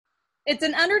It's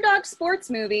an underdog sports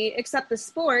movie, except the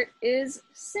sport is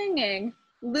singing.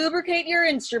 Lubricate your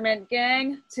instrument,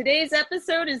 gang. Today's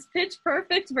episode is Pitch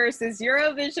Perfect versus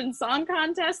Eurovision Song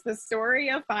Contest, The Story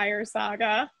of Fire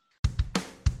Saga.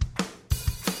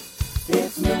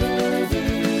 It's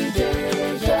movie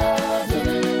deja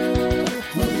vu.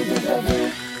 Movie deja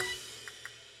vu.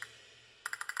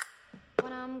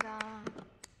 When I'm gone,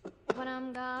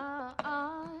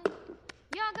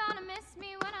 you're gonna miss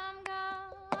me when I'm gone.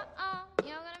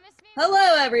 You're gonna miss me.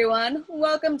 Hello, everyone.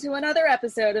 Welcome to another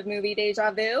episode of Movie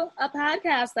Deja Vu, a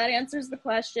podcast that answers the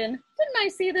question, didn't I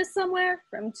see this somewhere?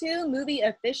 From two movie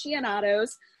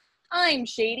aficionados. I'm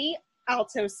Shady,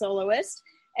 alto soloist,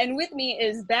 and with me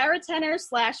is baritenor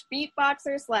slash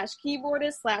beatboxer slash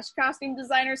keyboardist slash costume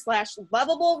designer slash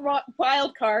lovable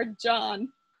wildcard, John.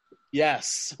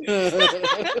 Yes.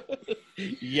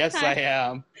 Yes, Hi. I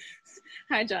am.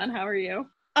 Hi, John. How are you?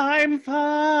 I'm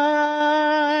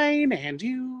fine. And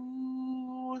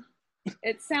you?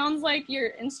 It sounds like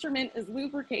your instrument is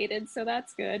lubricated, so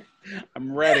that's good.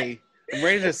 I'm ready. I'm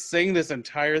ready to sing this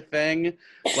entire thing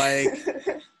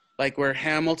like we're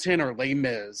Hamilton or Les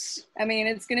Mis. I mean,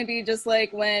 it's going to be just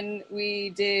like when we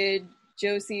did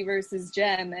Josie versus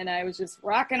Jem, and I was just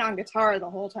rocking on guitar the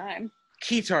whole time.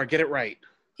 Keytar, get it right.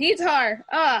 Guitar!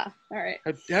 All right.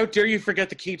 How dare you forget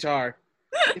the keytar?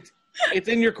 It's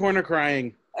in your corner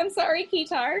crying. I'm sorry,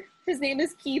 Keytar. His name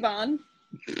is Keyvon.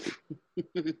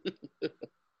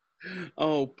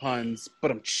 Oh, puns.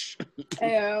 But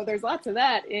There's lots of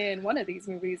that in one of these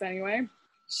movies anyway.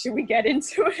 Should we get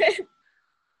into it?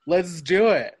 Let's do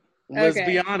it. Let's Okay.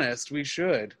 be honest. We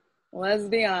should. Let's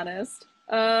be honest.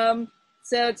 So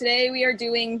today we are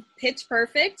doing Pitch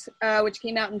Perfect, which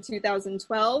came out in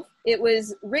 2012. It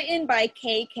was written by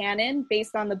Kay Cannon,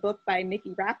 based on the book by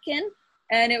Mickey Rapkin,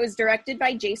 and it was directed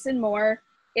by Jason Moore.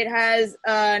 It has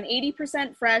an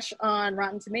 80% fresh on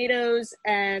Rotten Tomatoes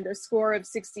and a score of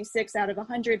 66 out of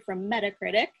 100 from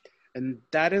Metacritic. And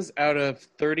that is out of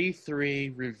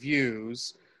 33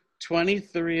 reviews.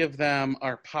 23 of them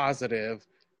are positive,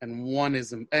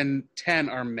 and 10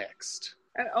 are mixed.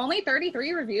 Only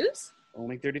 33 reviews?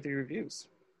 Only 33 reviews.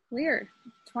 Weird.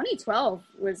 2012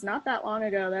 was not that long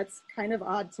ago. That's kind of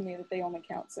odd to me that they only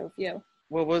count so few.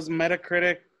 Well, was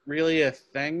Metacritic really a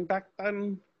thing back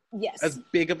then? Yes. As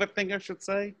big of a thing, I should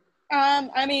say?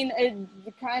 I mean,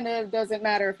 it kind of doesn't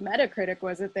matter if Metacritic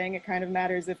was a thing. It kind of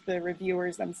matters if the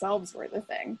reviewers themselves were the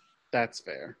thing. That's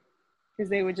fair. Because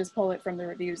they would just pull it from the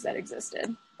reviews that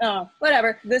existed. Oh,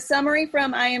 whatever. The summary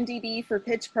from IMDb for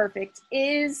Pitch Perfect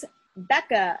is: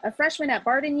 Becca, a freshman at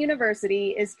Barden University,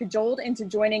 is cajoled into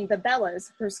joining the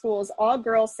Bellas, her school's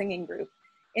all-girls singing group.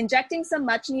 Injecting some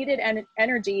much-needed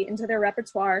energy into their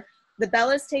repertoire, the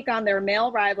Bellas take on their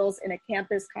male rivals in a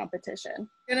campus competition.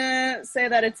 I'm gonna say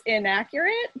that it's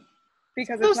inaccurate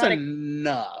because it's Close not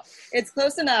enough. It's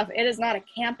close enough. It is not a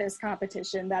campus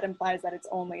competition. That implies that it's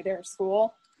only their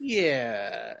school.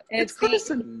 Yeah. It's It's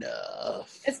close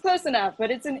enough. It's close enough,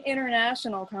 but it's an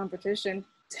international competition.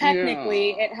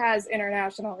 Technically, Yeah. It has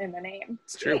international in the name.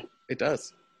 It's true. It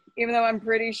does. Even though I'm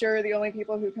pretty sure the only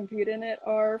people who compete in it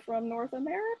are from North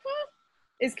America.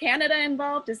 Is Canada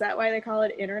involved? Is that why they call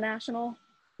it international?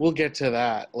 We'll get to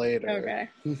that later. Okay.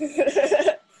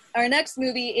 Our next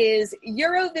movie is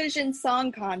Eurovision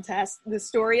Song Contest, The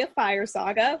Story of Fire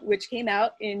Saga, which came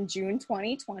out in June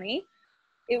 2020.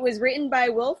 It was written by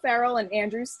Will Ferrell and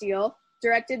Andrew Steele,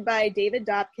 directed by David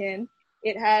Dobkin.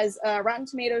 It has a Rotten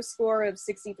Tomatoes score of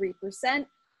 63%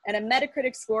 and a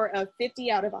Metacritic score of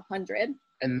 50 out of 100.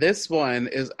 And this one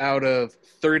is out of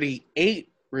 38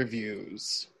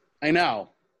 reviews. I know.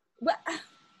 What?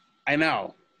 I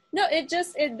know. No,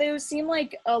 those seem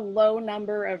like a low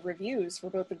number of reviews for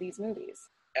both of these movies.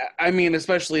 I mean,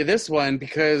 especially this one,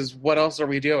 because what else are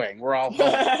we doing? We're all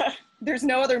home. There's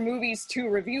no other movies to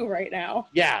review right now.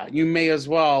 Yeah, you may as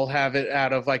well have it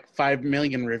out of like 5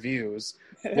 million reviews.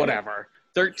 Whatever.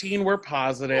 13 were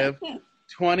positive,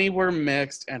 20 were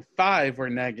mixed, and 5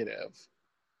 were negative.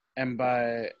 And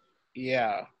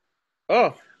yeah.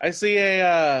 Oh, I see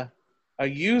a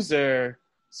user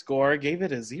score gave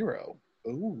it a 0.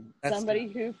 Ooh. Somebody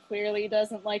who clearly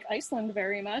doesn't like Iceland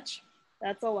very much.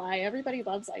 That's a lie. Everybody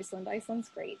loves Iceland. Iceland's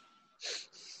great.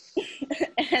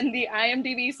 And the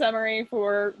IMDb summary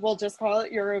for, we'll just call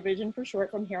it Eurovision for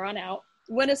short from here on out.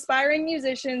 When aspiring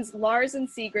musicians Lars and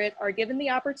Sigrid are given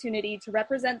the opportunity to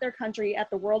represent their country at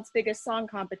the world's biggest song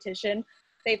competition,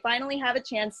 they finally have a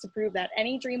chance to prove that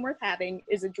any dream worth having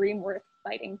is a dream worth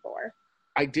fighting for.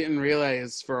 I didn't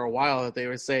realize for a while that they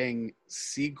were saying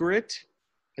secret.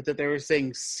 That they were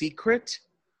saying secret.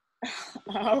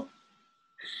 Oh.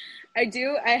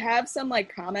 I have some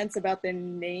like comments about the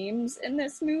names in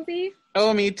this movie.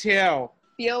 Oh, me too.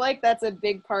 Feel like that's a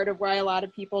big part of why a lot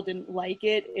of people didn't like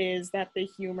it, is that the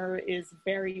humor is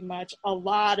very much, a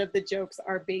lot of the jokes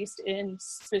are based in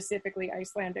specifically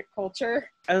Icelandic culture.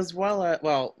 As well as,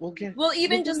 well, Even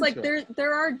we'll just get like into it.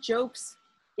 there are jokes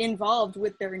involved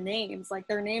with their names. Like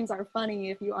their names are funny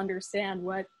if you understand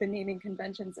what the naming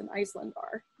conventions in Iceland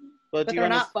are. Well, But do you they're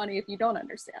wanna- not funny if you don't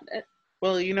understand it.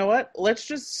 Well, you know what? Let's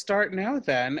just start now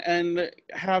then and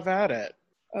have at it.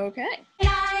 Okay.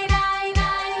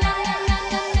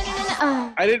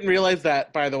 I didn't realize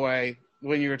that, by the way,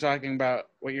 when you were talking about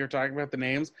the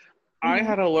names. I Mhm.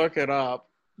 had to look it up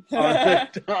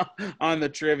on the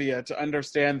trivia to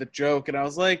understand the joke, and I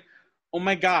was like, "Oh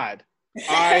my god!"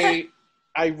 I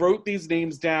wrote these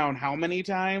names down how many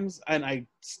times, and I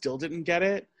still didn't get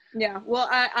it. Yeah, well,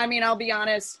 I mean, I'll be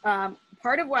honest.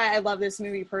 Part of why I love this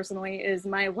movie personally is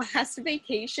my last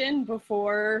vacation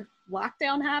before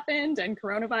lockdown happened and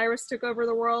coronavirus took over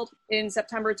the world. In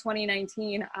September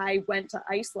 2019, I went to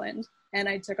Iceland and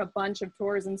I took a bunch of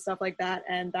tours and stuff like that.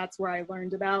 And that's where I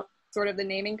learned about sort of the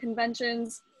naming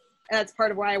conventions. And that's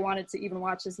part of why I wanted to even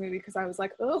watch this movie, because I was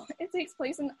like, oh, it takes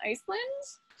place in Iceland?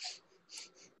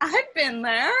 I've been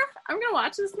there. I'm going to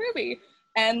watch this movie.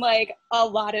 And like a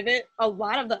lot of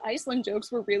the Iceland jokes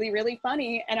were really, really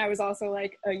funny. And I was also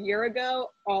like, a year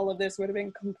ago, all of this would have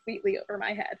been completely over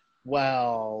my head.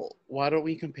 Well, why don't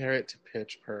we compare it to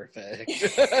Pitch Perfect?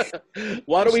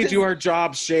 Why don't we do our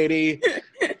job, Shady?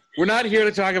 We're not here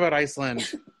to talk about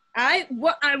Iceland. I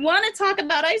want to talk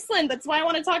about Iceland. That's why I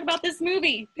want to talk about this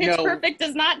movie. Pitch No. Perfect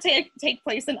does not take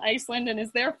place in Iceland and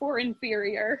is therefore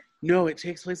inferior. No, it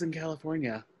takes place in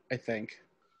California, I think.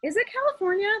 Is it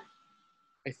California?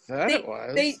 I thought it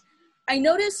was. I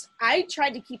noticed, I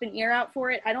tried to keep an ear out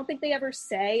for it. I don't think they ever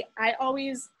say. I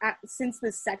always, since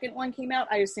the second one came out,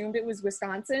 I assumed it was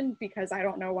Wisconsin, because I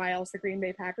don't know why else the Green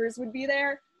Bay Packers would be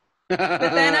there. But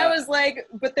then I was like,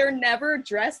 but they're never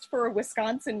dressed for a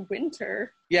Wisconsin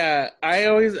winter. Yeah,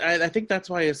 I think that's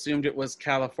why I assumed it was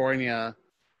California,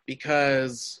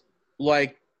 because,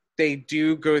 like, they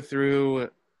do go through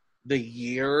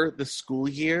the school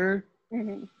year,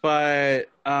 Mm-hmm. but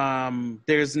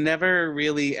there's never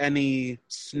really any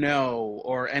snow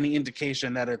or any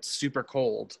indication that it's super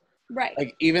cold. Right.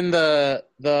 Like, even the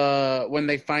when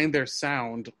they find their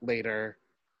sound later,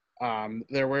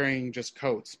 they're wearing just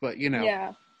coats, but you know.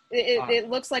 Yeah. It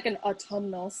looks like an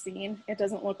autumnal scene. It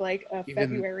doesn't look like a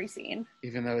February scene.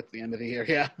 Even though it's the end of the year,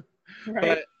 yeah.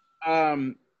 Right.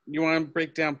 But you want to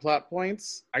break down plot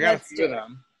points? I got Let's a few do of it.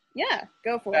 them. Yeah,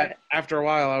 go for it. After a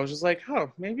while, I was just like, oh,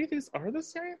 maybe these are the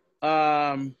same.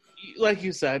 Like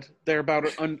you said, they're about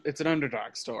it's an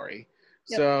underdog story.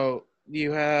 Yep. So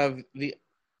you have the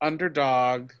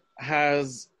underdog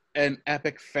has an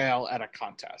epic fail at a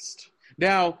contest.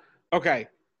 Now, okay,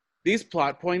 these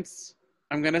plot points,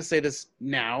 I'm gonna say this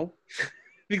now.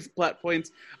 These plot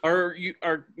points are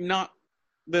not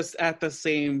this at the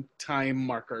same time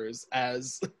markers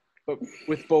as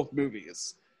with both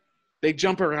movies. They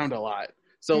jump around a lot.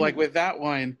 So, like with that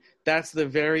one, that's the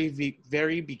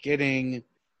very beginning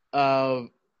of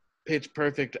Pitch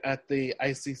Perfect at the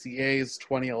ICCA's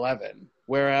 2011.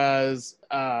 Whereas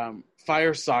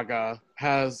Fire Saga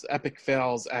has epic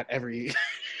fails at every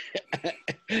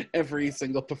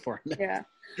single performance. Yeah.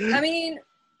 I mean,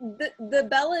 the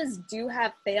Bellas do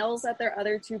have fails at their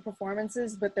other two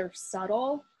performances, but they're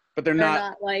subtle. But they're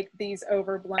not like these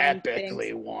overblown epically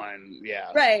things. won.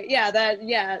 Yeah. Right.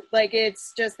 Yeah. Like,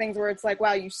 it's just things where it's like,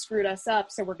 wow, you screwed us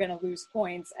up, so we're going to lose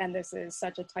points. And this is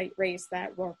such a tight race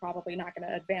that we're probably not going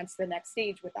to advance to the next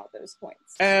stage without those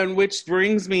points. And which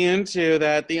brings me into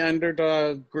that the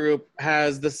underdog group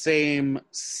has the same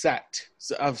set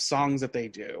of songs that they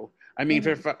do. I mean,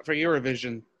 for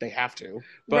Eurovision, they have to.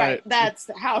 But, right. That's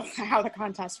how the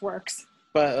contest works.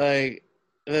 But, like,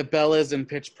 the Bellas and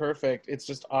Pitch Perfect, it's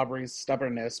just Aubrey's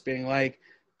stubbornness being like,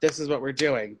 this is what we're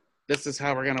doing. This is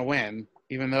how we're going to win,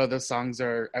 even though the songs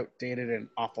are outdated and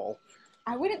awful.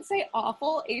 I wouldn't say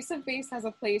awful. Ace of Base has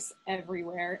a place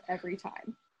everywhere, every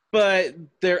time. But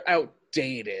they're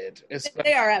outdated.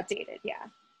 They are outdated, yeah.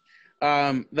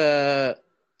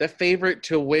 The favorite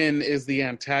to win is the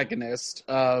antagonist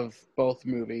of both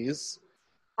movies.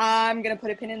 I'm going to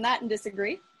put a pin in that and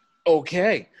disagree.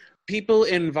 Okay. People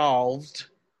involved,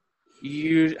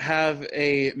 you have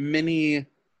a mini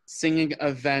singing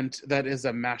event that is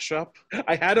a mashup.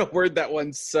 I had to word that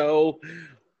one so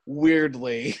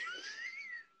weirdly.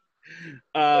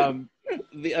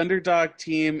 The underdog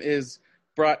team is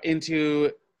brought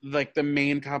into like the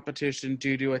main competition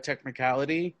due to a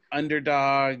technicality.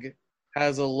 Underdog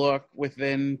has a look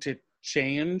within to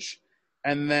change,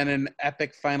 and then an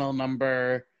epic final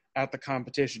number at the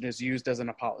competition is used as an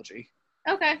apology.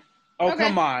 Okay. Oh, Okay.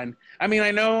 come on. I mean,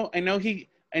 I know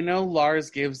Lars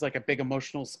gives like a big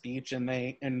emotional speech and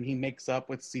he makes up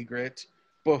with Sigrid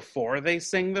before they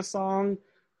sing the song,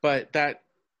 but that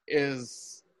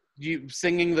is you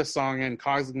singing the song and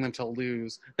causing them to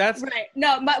lose. That's Right.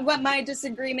 No, my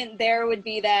disagreement there would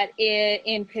be that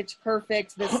in Pitch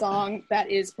Perfect, the song that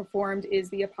is performed is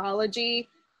the apology.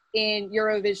 In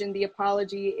Eurovision, the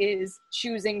apology is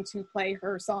choosing to play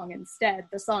her song instead.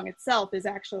 The song itself is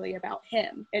actually about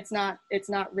him. It's not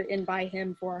written by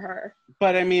him for her.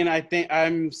 But I mean, I think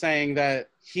I'm saying that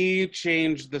he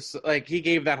changed this, like he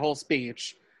gave that whole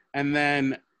speech, and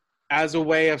then as a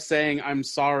way of saying I'm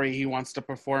sorry, he wants to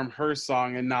perform her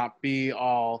song and not be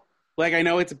all like, I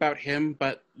know it's about him,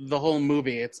 but the whole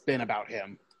movie it's been about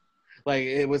him. Like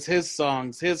it was his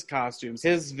songs, his costumes,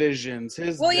 his visions,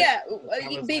 Well, yeah,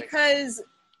 was because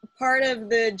part of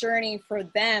the journey for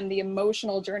them, the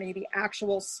emotional journey, the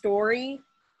actual story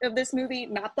of this movie,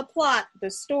 not the plot,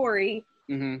 the story,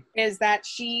 is that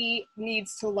she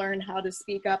needs to learn how to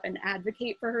speak up and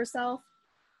advocate for herself.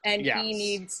 And Yes. he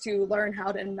needs to learn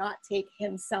how to not take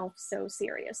himself so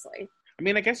seriously. I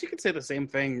mean, I guess you could say the same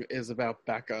thing is about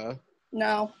Becca.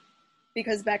 No,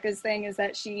 because Becca's thing is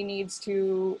that she needs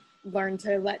to learn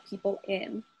to let people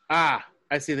in. Ah,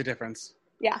 I see the difference.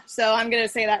 Yeah, so I'm gonna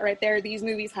say that right there. These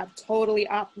movies have totally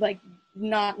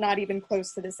not even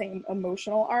close to the same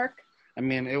emotional arc. I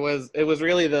mean, it was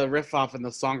really the riff off and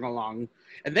the song along,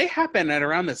 and they happen at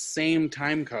around the same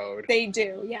time code, They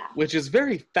do, yeah. which is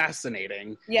very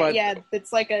fascinating. Yeah, But yeah,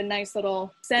 it's like a nice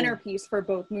little centerpiece for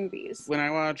both movies. when I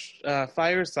watched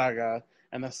Fire Saga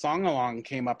and the song along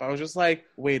came up, I was just like,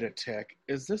 wait a tick,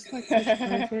 is this like Pitch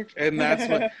Perfect? And that's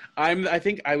what I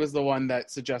think I was the one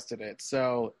that suggested it.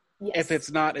 So Yes. if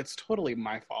it's not, it's totally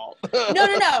my fault.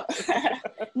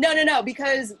 No,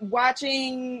 because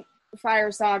watching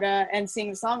Fire Saga and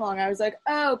seeing the song along, I was like,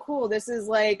 oh, cool, this is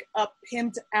like a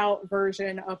pimped out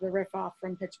version of the riff off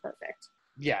from Pitch Perfect.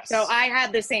 Yes. So I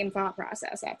had the same thought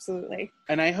process, absolutely.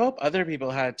 And I hope other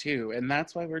people had too. And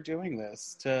that's why we're doing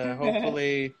this, to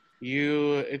hopefully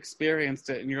you experienced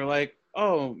it and you're like,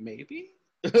 oh, maybe?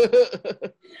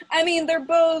 I mean, there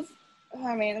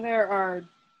are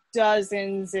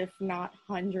dozens, if not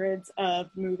hundreds, of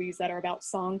movies that are about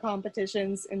song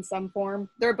competitions in some form.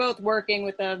 They're both working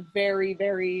with a very,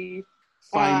 very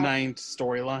Finite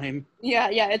storyline. yeah,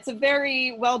 it's a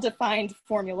very well-defined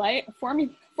formula.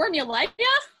 Formula.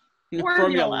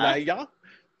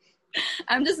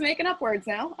 I'm just making up words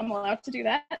now. I'm allowed to do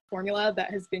that. Formula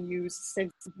that has been used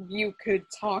since you could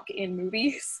talk in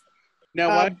movies. Now,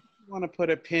 why do you want to put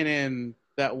a pin in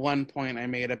that one point I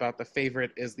made about the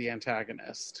favorite is the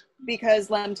antagonist? Because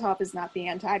Lemtop is not the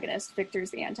antagonist. Victor's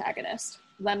the antagonist.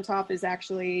 Lemtop is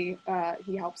actually,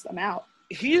 he helps them out.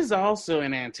 He is also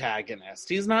an antagonist.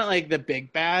 He's not like the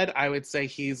big bad. I would say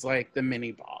he's like the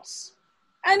mini boss.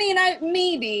 I mean,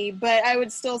 maybe, but I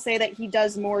would still say that he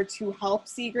does more to help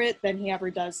Sigrid than he ever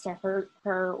does to hurt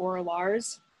her or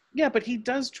Lars. Yeah, but he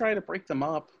does try to break them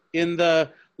up in the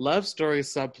love story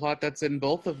subplot that's in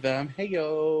both of them.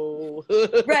 Hey-yo.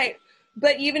 Right.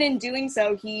 But even in doing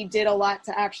so, he did a lot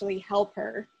to actually help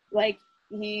her. Like,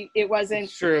 it wasn't...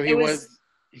 It's true.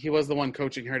 He was the one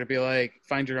coaching her to be like,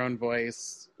 find your own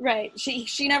voice. Right.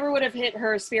 She never would have hit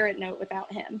her spirit note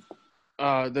without him.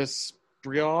 The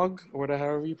Spriog, or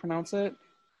however you pronounce it?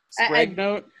 Sprague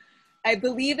note? I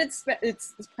believe it's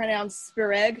pronounced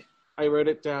Spireg. I wrote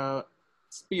it down.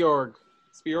 Spiorg.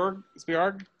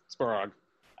 Sporog.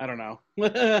 I don't know.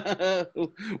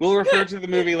 We'll refer to the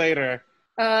movie later.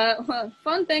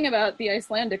 Fun thing about the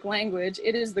Icelandic language,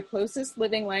 it is the closest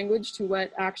living language to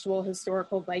what actual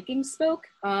historical Vikings spoke,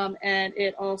 and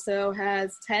it also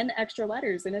has 10 extra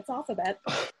letters in its alphabet.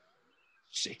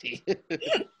 Shady.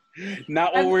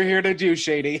 Not what we're here to do,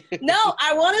 Shady. No,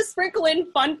 I want to sprinkle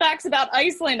in fun facts about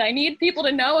Iceland. I need people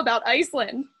to know about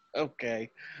Iceland. Okay.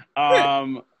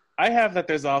 I have that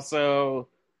there's also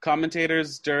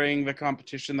commentators during the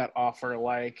competition that offer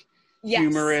like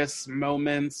humorous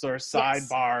moments or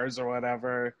sidebars or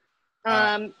whatever.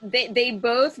 They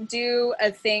both do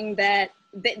a thing that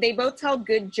they both tell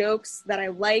good jokes that I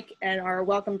like and are a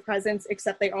welcome presence,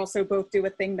 except they also both do a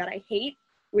thing that I hate,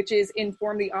 which is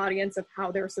inform the audience of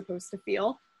how they're supposed to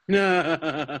feel.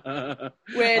 Although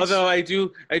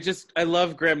I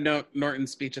love Graham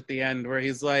Norton's speech at the end where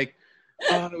he's like,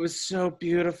 oh, it was so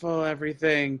beautiful,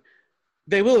 everything.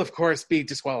 They will, of course, be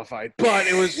disqualified, but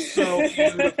it was so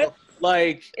beautiful.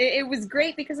 Like it was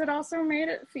great because it also made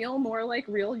it feel more like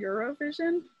real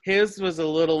Eurovision. His was a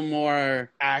little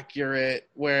more accurate,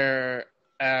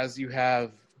 whereas you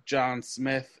have John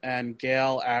Smith and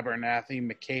Gail Abernathy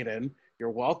McCaden. You're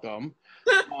welcome.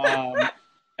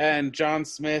 And John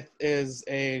Smith is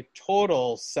a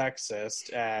total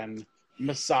sexist and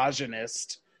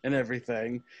misogynist and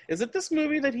everything. Is it this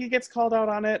movie that he gets called out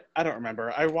on it? I don't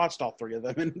remember. I watched all three of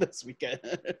them in this weekend.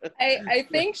 I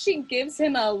think she gives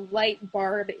him a light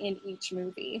barb in each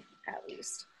movie, at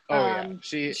least.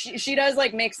 She does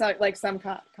like make some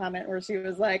comment where she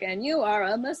was like, "And you are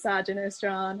a misogynist,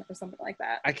 John," or something like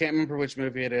that. I can't remember which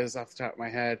movie it is off the top of my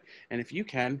head. And if you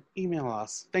can, email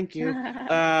us. Thank you.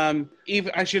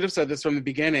 I should have said this from the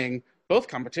beginning. Both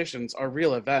competitions are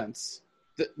real events.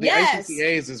 The Yes.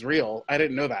 ICCAs is real. I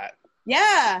didn't know that.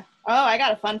 Yeah. Oh, I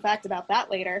got a fun fact about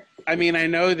that later. I mean, I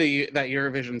know that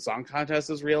Eurovision Song Contest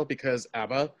is real because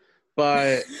ABBA,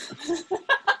 but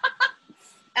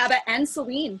ABBA and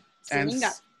Celine. and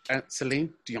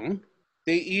Celine Dion,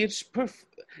 they each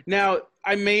now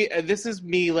this is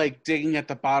me like digging at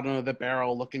the bottom of the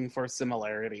barrel looking for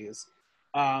similarities.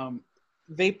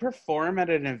 They perform at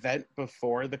an event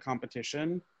before the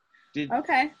competition.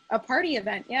 Okay, a party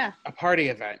event, yeah. A party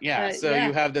event, yeah. So yeah.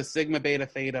 you have the Sigma Beta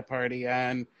Theta party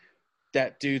and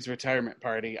that dude's retirement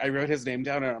party. I wrote his name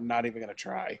down and I'm not even going to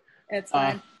try. It's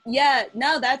fine. Yeah,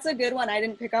 no, that's a good one I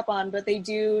didn't pick up on, but they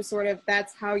do sort of,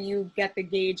 that's how you get the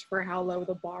gauge for how low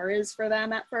the bar is for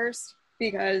them at first.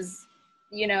 Because,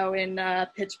 you know, in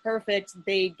Pitch Perfect,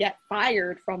 they get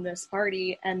fired from this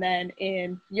party. And then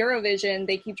in Eurovision,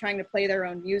 they keep trying to play their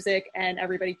own music and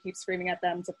everybody keeps screaming at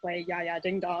them to play Ya Ya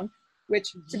Ding Dong.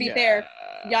 Which, to be fair,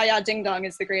 Ya Ya Ding Dong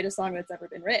is the greatest song that's ever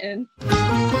been written.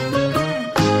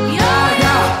 Ya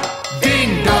ya,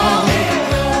 ding dong.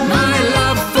 My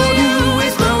love for you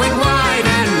is growing wide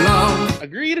and long.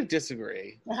 Agree to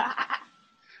disagree.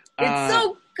 It's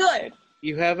so good.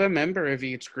 You have a member of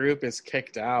each group is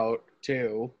kicked out,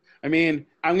 too. I mean,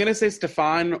 I'm going to say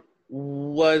Stefan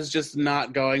was just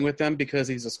not going with them because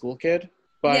he's a school kid.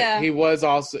 But Yeah. he was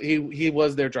also, he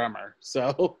was their drummer,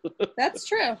 so. That's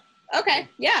true. Okay,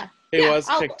 yeah. He Yeah, was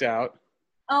kicked out.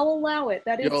 I'll allow it.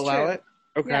 That is You'll allow true. it?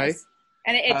 Okay. Yes.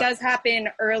 And it does happen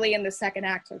early in the second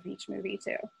act of each movie,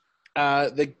 too.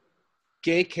 The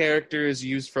gay character is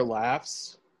used for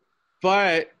laughs,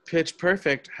 but Pitch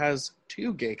Perfect has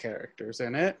 2 gay characters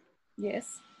in it,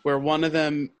 Yes. where one of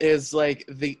them is like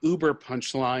the uber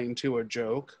punchline to a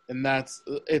joke, and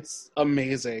it's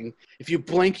amazing. If you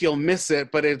blink, you'll miss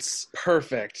it, but it's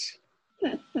perfect.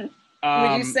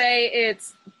 Would you say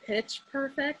it's pitch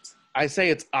perfect? I say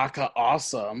it's aka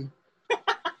awesome.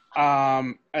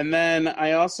 And then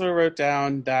I also wrote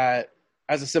down that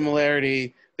as a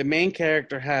similarity, the main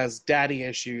character has daddy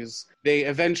issues. They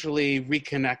eventually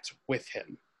reconnect with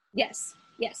him. Yes.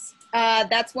 Yes.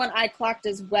 That's one I clocked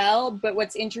as well. But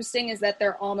what's interesting is that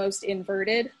they're almost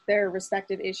inverted, their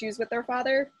respective issues with their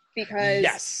father. Because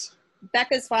Yes.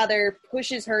 Becca's father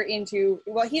pushes her into,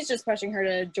 well, he's just pushing her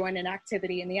to join an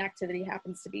activity, and the activity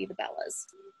happens to be the Bellas.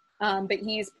 But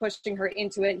he's pushing her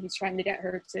into it. He's trying to get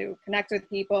her to connect with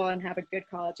people and have a good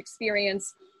college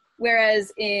experience.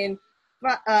 Whereas in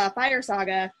Fire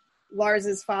Saga,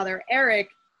 Lars's father, Eric,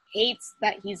 hates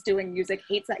that he's doing music,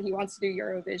 hates that he wants to do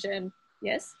Eurovision.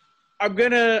 Yes? I'm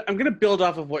gonna build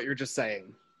off of what you're just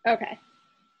saying. Okay.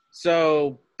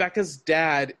 So Becca's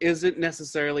dad isn't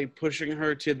necessarily pushing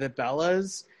her to the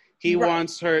Bellas.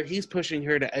 He's pushing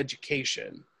her to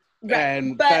education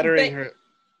and bettering her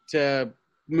to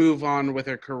move on with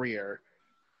her career.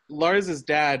 Lars's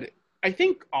dad, I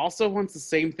think, also wants the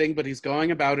same thing, but he's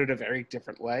going about it a very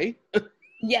different way.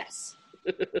 Yes.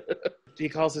 He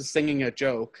calls his singing a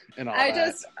joke and all I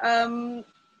that.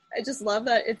 just love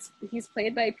that he's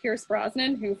played by Pierce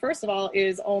Brosnan, who first of all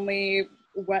is only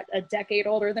a decade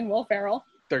older than Will Ferrell.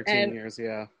 13 years,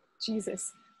 yeah.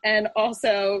 Jesus. And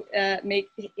also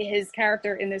his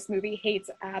character in this movie hates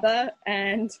ABBA,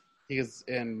 and He's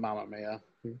in Mamma Mia.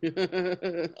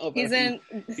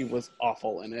 He was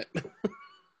awful in it.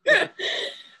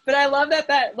 But I love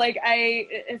that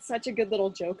it's such a good little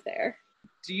joke there.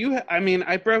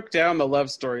 I broke down the love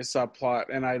story subplot,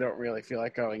 and I don't really feel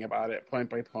like going about it point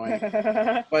by point.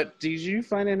 But did you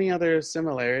find any other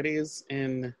similarities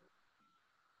in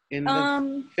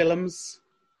the films?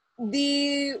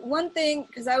 The one thing,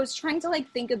 because I was trying to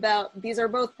think about, these are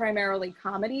both primarily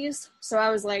comedies, so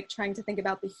I was trying to think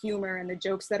about the humor and the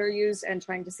jokes that are used and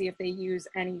trying to see if they use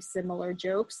any similar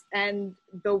jokes. And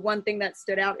the one thing that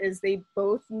stood out is they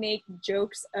both make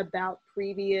jokes about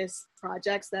previous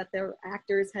projects that their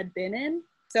actors had been in.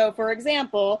 So for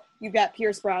example, you've got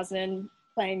Pierce Brosnan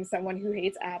playing someone who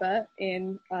hates ABBA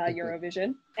in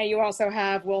Eurovision. And you also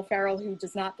have Will Ferrell, who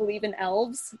does not believe in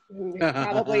elves, who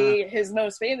probably his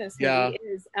most famous movie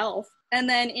is Elf. And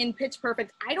then in Pitch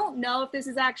Perfect, I don't know if this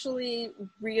is actually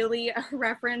really a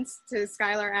reference to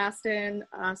Skylar Astin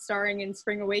starring in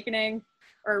Spring Awakening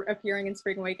or appearing in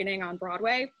Spring Awakening on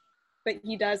Broadway. But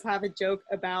he does have a joke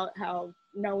about how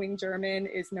knowing German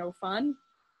is no fun.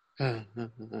 And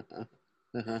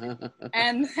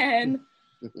then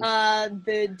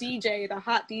the DJ, the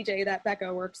hot DJ that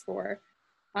Becca works for,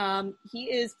 he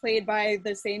is played by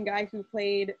the same guy who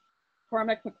played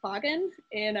Cormac McLagan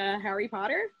in Harry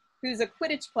Potter, who's a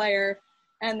Quidditch player,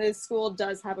 and the school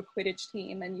does have a Quidditch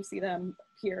team, and you see them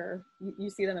appear.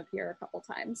 You see them appear a couple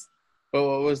times. But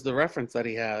what was the reference that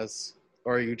he has,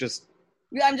 or you just?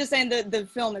 I'm just saying that the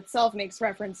film itself makes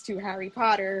reference to Harry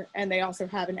Potter, and they also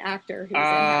have an actor who's in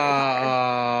Harry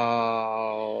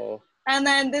Potter. And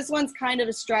then this one's kind of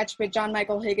a stretch, but John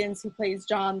Michael Higgins, who plays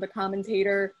John, the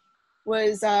commentator,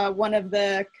 was one of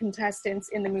the contestants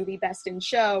in the movie Best in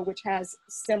Show, which has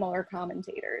similar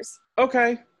commentators.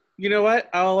 Okay. You know what?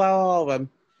 I'll allow all of them.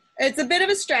 It's a bit of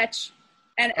a stretch,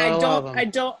 and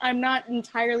I'm not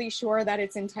entirely sure that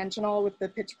it's intentional with the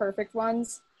Pitch Perfect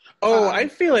ones. Oh, I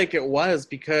feel like it was,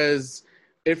 because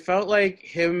it felt like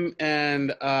him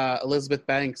and Elizabeth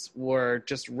Banks were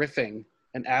just riffing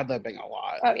and ad-libbing a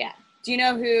lot. Oh, yeah. Do you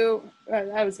know who,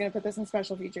 I was going to put this in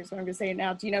special features, but I'm going to say it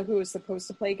now. Do you know who was supposed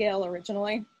to play Gail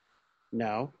originally?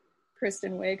 No.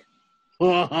 Kristen Wiig.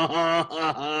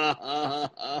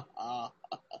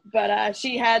 But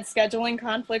she had scheduling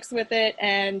conflicts with it,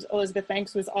 and Elizabeth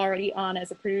Banks was already on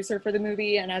as a producer for the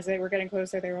movie, and as they were getting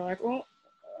closer, they were like, well,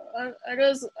 I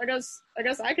guess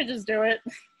I could just do it.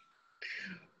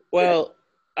 Well,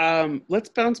 let's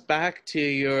bounce back to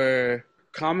your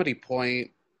comedy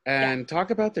point and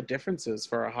talk about the differences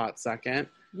for a hot second.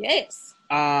 Yes.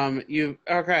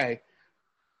 Okay.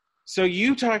 So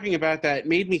you talking about that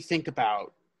made me think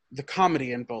about the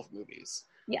comedy in both movies.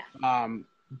 Yeah.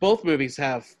 Both movies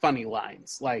have funny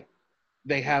lines, like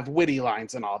they have witty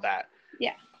lines and all that.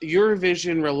 Yeah.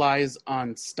 Eurovision relies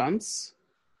on stunts,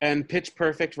 and Pitch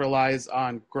Perfect relies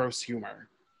on gross humor,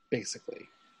 basically.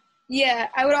 Yeah,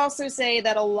 I would also say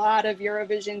that a lot of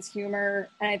Eurovision's humor,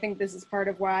 and I think this is part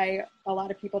of why a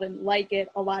lot of people didn't like it,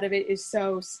 a lot of it is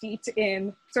so steeped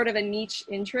in sort of a niche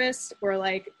interest or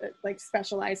like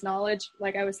specialized knowledge.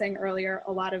 Like I was saying earlier,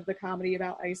 a lot of the comedy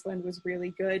about Iceland was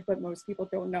really good, but most people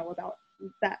don't know about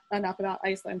that enough about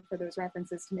Iceland for those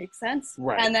references to make sense.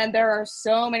 Right. And then there are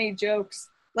so many jokes,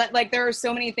 like there are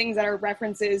so many things that are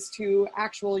references to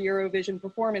actual Eurovision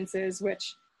performances,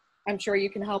 which I'm sure you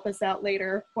can help us out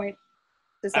later. Point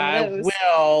to some of those.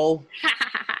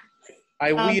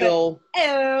 I will.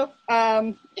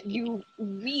 You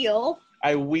wheel.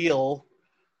 I wheel.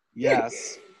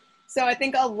 Yes. So I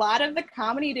think a lot of the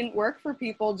comedy didn't work for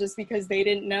people just because they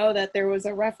didn't know that there was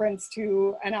a reference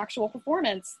to an actual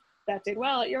performance that did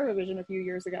well at Eurovision a few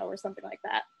years ago or something like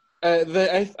that.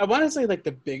 I want to say like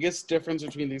the biggest difference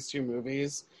between these two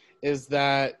movies is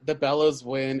that the Bellas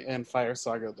win and Fire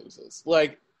Saga loses.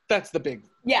 Like, that's the big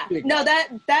no,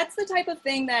 that's the type of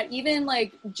thing that even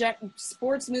like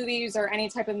sports movies or any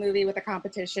type of movie with a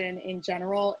competition in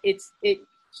general, it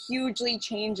hugely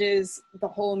changes the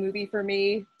whole movie for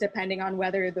me depending on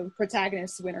whether the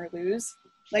protagonists win or lose.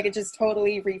 Like it just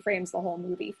totally reframes the whole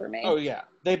movie for me. Oh yeah,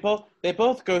 they both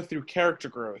go through character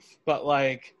growth, but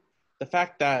like the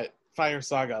fact that Fire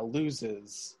Saga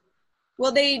loses,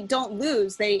 well, they don't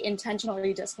lose, they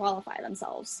intentionally disqualify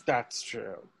themselves. That's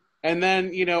true. And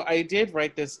then, you know, I did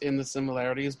write this in the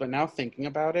similarities, but now thinking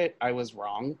about it, I was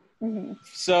wrong. Mm-hmm.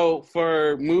 So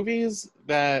for movies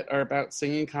that are about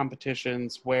singing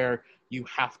competitions where you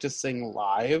have to sing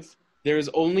live, there's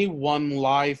only one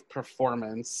live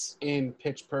performance in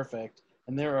Pitch Perfect,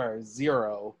 and there are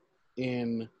 0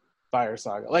 in Fire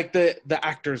Saga. Like the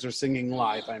actors are singing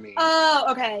live, I mean. Oh,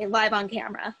 okay. Live on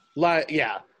camera.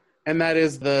 Yeah. And that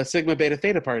is the Sigma Beta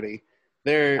Theta Party.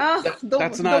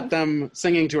 That's not them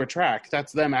singing to a track.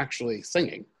 That's them actually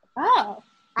singing. Oh.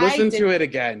 Listen to it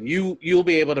again. You'll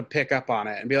be able to pick up on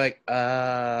it and be like,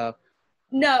 No,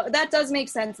 that does make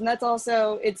sense. And that's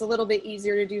also, it's a little bit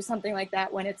easier to do something like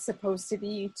that when it's supposed to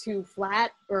be too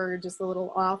flat or just a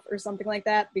little off or something like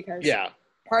that. Because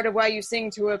part of why you sing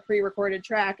to a pre-recorded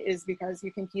track is because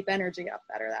you can keep energy up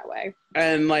better that way.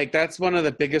 And like, that's one of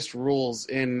the biggest rules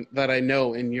that I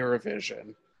know in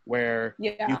Eurovision, where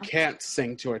you can't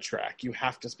sing to a track. You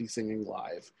have to be singing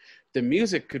live. The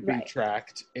music could be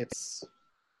tracked.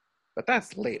 But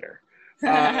that's later.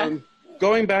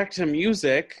 going back to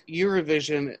music,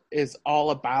 Eurovision is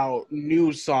all about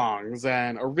new songs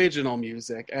and original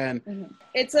music, and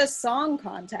It's a song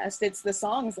contest. It's the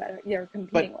songs that you're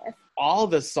competing with. all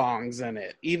the songs in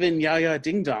it, even Ya Ya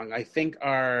Ding Dong, I think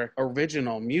are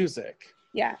original music.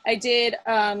 Yeah, I did.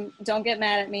 Don't get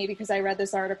mad at me because I read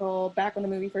this article back when the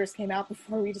movie first came out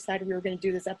before we decided we were going to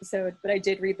do this episode. But I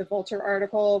did read the Vulture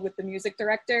article with the music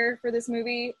director for this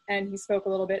movie, and he spoke a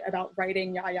little bit about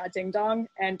writing Ya Ya Ding Dong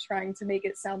and trying to make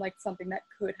it sound like something that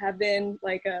could have been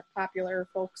like a popular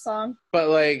folk song. But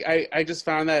like, I just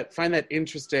find that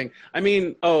interesting. I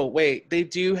mean, oh wait, they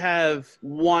do have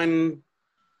 1-2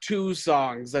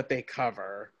 songs that they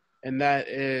cover, and that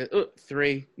is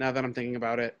 3. Now that I'm thinking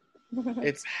about it.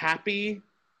 It's Happy,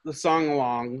 the Song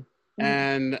Along,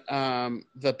 and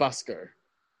The Busker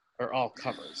are all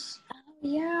covers.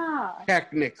 Yeah.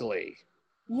 Technically.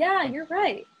 Yeah, you're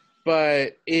right.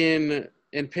 But in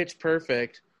Pitch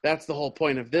Perfect, that's the whole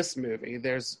point of this movie.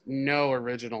 There's no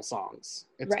original songs.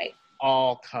 It's Right.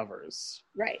 all covers.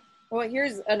 Right. Well,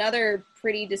 here's another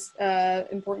pretty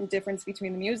important difference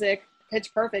between the music.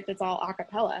 Pitch Perfect, it's all a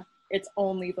cappella. It's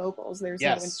only vocals. There's no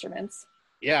Yes. instruments.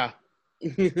 Yeah.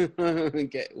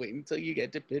 Wait until you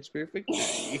get to Pitch Perfect.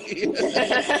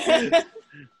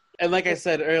 And like I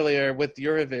said earlier, with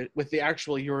the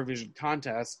actual Eurovision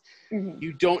contest,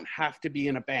 you don't have to be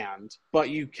in a band, but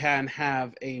you can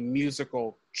have a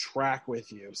musical track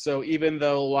with you. So even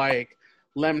though like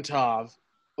Lemtov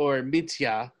or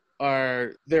Mitya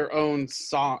are their own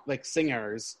song, like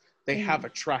singers, they have a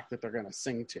track that they're going to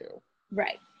sing to.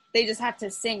 Right. They just have to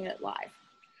sing it live.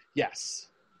 Yes.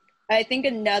 I think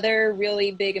another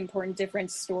really big important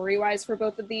difference story-wise for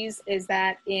both of these is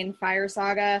that in Fire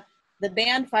Saga, the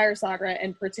band Fire Saga,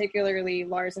 and particularly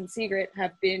Lars and Sigrid,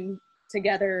 have been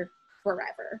together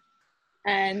forever.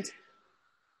 And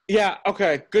yeah,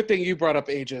 okay, good thing you brought up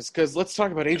Aegis, because let's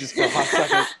talk about Aegis for a hot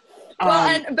second. well,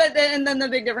 and then the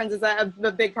big difference is that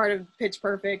the big part of Pitch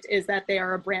Perfect is that they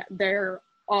are a brand. They're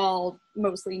all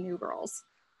mostly new girls.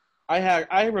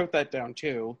 I wrote that down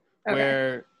too, Okay.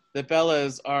 where the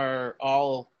Bellas are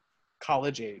all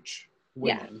college age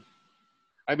women. Yeah.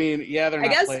 I mean, yeah, they're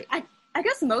not. I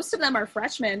guess most of them are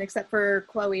freshmen, except for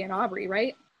Chloe and Aubrey,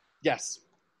 right? Yes.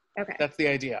 Okay. That's the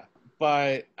idea.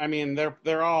 But I mean,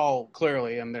 they're all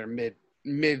clearly in their mid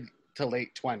to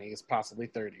late 20s, possibly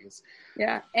 30s.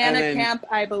 Yeah, Anna Camp,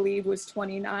 I believe, was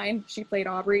 29. She played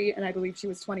Aubrey, and I believe she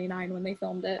was 29 when they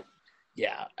filmed it.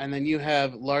 Yeah, and then you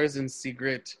have Lars and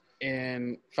Sigrid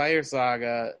in Fire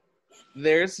Saga.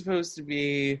 They're supposed to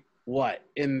be, what,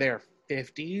 in their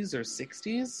 50s or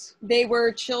 60s? They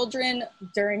were children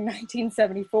during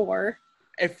 1974.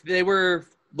 If they were,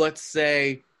 let's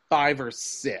say, 5 or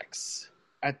 6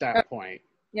 at that point.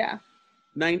 Yeah.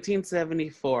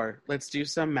 1974. Let's do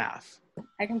some math.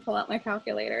 I can pull out my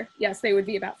calculator. Yes, they would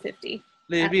be about 50.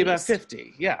 They'd be about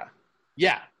 50, yeah.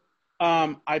 Yeah.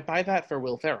 I buy that for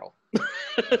Will Ferrell.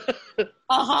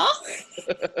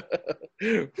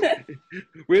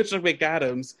 Rachel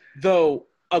McAdams, though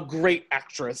a great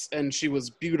actress, and she was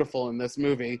beautiful in this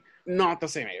movie, not the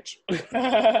same age.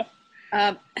 No.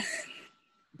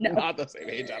 Not the same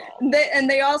age at all.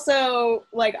 They also,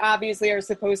 like, obviously are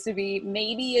supposed to be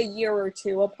maybe a year or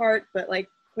 2 apart, but, like,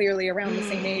 clearly around the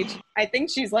same age. I think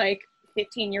she's, like,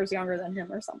 15 years younger than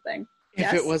him or something.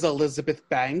 If it was Elizabeth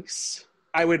Banks,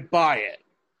 I would buy it.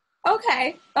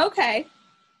 Okay.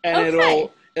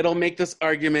 And it'll make this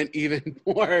argument even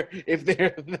more if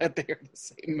they're the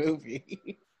same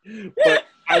movie. But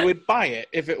I would buy it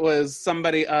if it was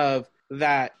somebody of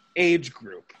that age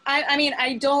group. I mean,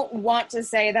 I don't want to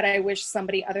say that I wish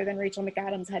somebody other than Rachel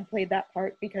McAdams had played that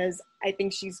part, because I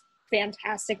think she's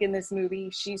fantastic in this movie.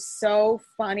 She's so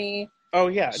funny. Oh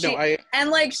yeah, and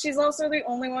like she's also the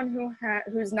only one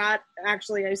who's not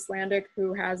actually Icelandic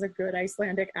who has a good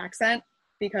Icelandic accent,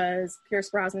 because Pierce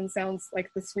Brosnan sounds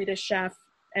like the Swedish chef,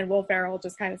 and Will Ferrell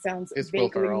just kind of sounds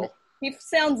vaguely. He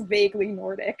sounds vaguely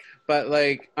Nordic. But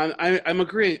like, I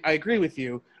agree with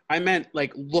you. I meant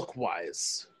like look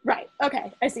wise. Right.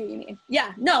 Okay. I see what you mean.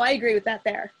 Yeah. No, I agree with that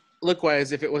there. Look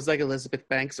wise, if it was like Elizabeth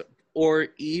Banks or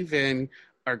even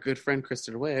our good friend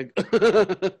Kristen Wiig,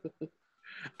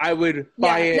 I would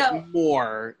buy it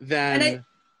more than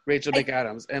Rachel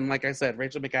McAdams. And like I said,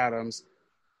 Rachel McAdams,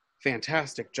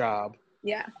 fantastic job.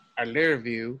 Yeah. I love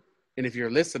you. And if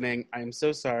you're listening, I'm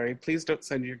so sorry. Please don't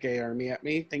send your gay army at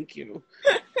me. Thank you.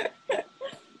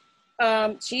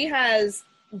 She has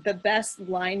the best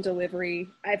line delivery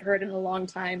I've heard in a long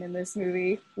time in this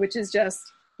movie, which is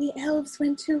just, the elves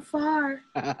went too far.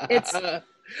 It's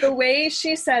the way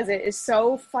she says it is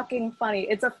so fucking funny.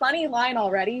 It's a funny line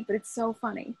already, but it's so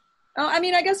funny. Oh, I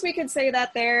mean, I guess we could say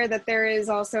that there is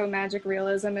also magic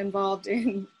realism involved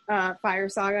in Fire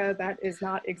Saga that is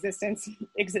not existent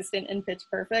in Pitch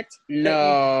Perfect.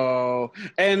 No.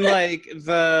 And like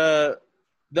though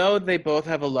they both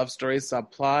have a love story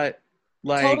subplot,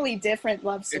 like Totally different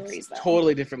love stories, it's though.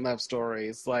 totally different love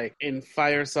stories. Like in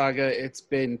Fire Saga, it's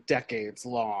been decades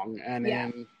long, and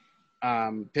Yeah.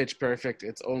 in Pitch Perfect,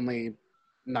 it's only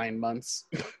 9 months.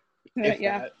 If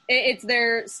Yeah, that.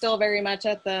 they're still very much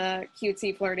at the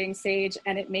cutesy flirting stage,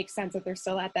 and it makes sense that they're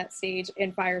still at that stage.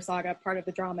 In Fire Saga, part of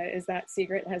the drama is that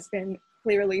Sigrid has been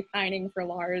clearly pining for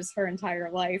Lars her entire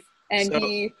life, and So-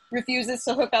 he refuses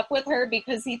to hook up with her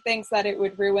because he thinks that it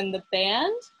would ruin the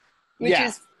band, which Yeah.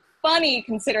 is funny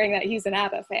considering that he's an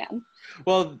ABBA fan.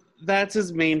 Well, that's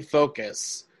his main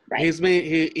focus. Right.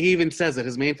 He even says it.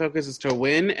 His main focus is to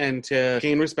win and to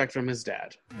gain respect from his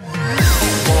dad.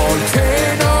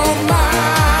 Volcano Man.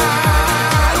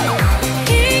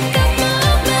 He got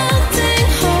my melting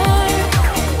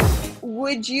heart.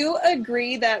 Would you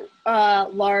agree that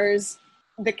Lars,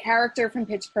 the character from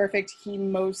Pitch Perfect he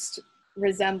most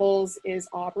resembles is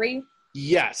Aubrey?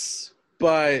 Yes,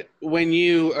 but when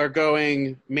you are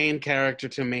going main character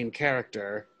to main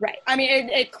character, Right. I mean,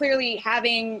 it clearly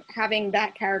having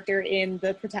that character in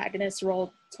the protagonist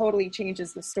role totally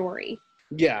changes the story.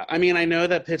 yeah. I mean, I know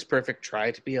that Pitch Perfect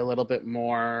tried to be a little bit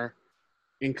more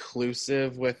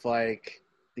inclusive with like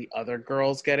the other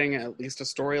girls getting at least a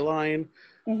storyline,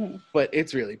 Mm-hmm. but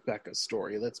it's really Becca's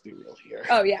story. Let's be real here.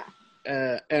 Oh yeah.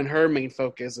 And her main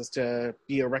focus is to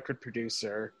be a record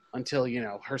producer until, you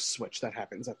know, her switch that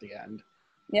happens at the end.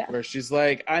 Yeah. Where she's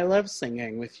like, I love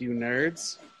singing with you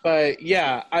nerds. But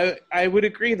yeah, I would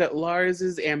agree that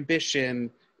Lars's ambition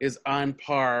is on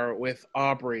par with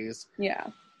Aubrey's. Yeah.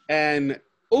 And,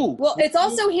 oh. Well, it's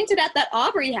also hinted at that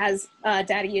Aubrey has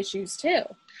daddy issues too.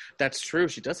 That's true.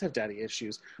 She does have daddy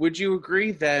issues. Would you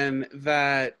agree then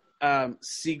that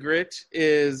Sigrid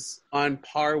is on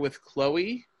par with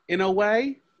Chloe in a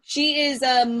way? She is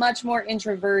a much more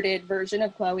introverted version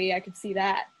of Chloe. I could see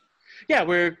that. Yeah,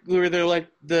 where they're like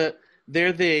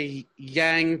they're the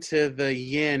yang to the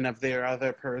yin of their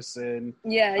other person.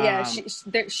 Yeah.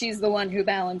 She's the one who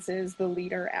balances the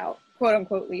leader out, quote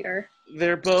unquote leader.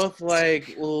 They're both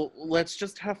like, well, let's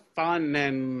just have fun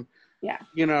and Yeah.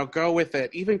 you know, go with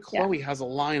it. Even Chloe has a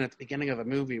line at the beginning of the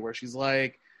movie where she's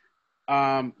like,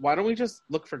 why don't we just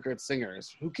look for good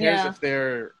singers? Who cares Yeah. if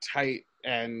they're tight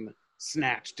and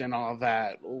snatched and all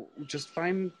that? Just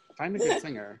find a good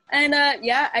singer. And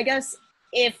I guess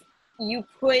if you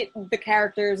put the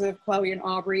characters of Chloe and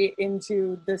Aubrey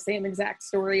into the same exact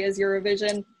story as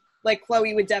Eurovision, like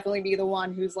Chloe would definitely be the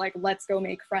one who's like, let's go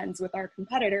make friends with our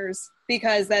competitors,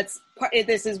 because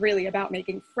this is really about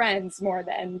making friends more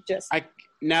than just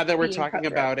Now that we're being talking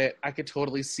cutthroat. about it, I could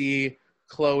totally see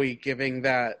Chloe giving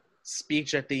that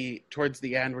speech towards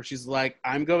the end where she's like,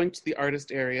 I'm going to the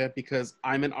artist area because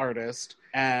I'm an artist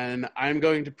and I'm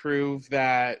going to prove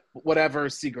that whatever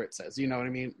Sigrid says, you know what I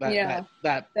mean? that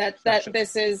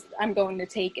this is, I'm going to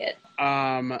take it.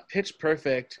 Pitch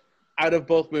Perfect, out of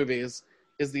both movies,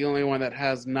 is the only one that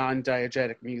has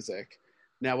non-diegetic music.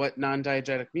 Now, what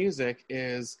non-diegetic music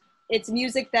is? It's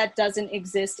music that doesn't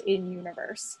exist in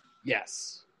universe.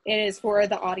 Yes. It is for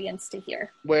the audience to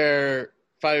hear. Where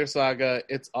Fire Saga,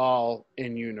 it's all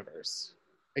in universe.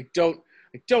 I don't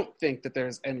think that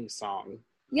there's any song.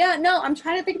 Yeah, no, I'm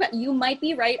trying to think about, you might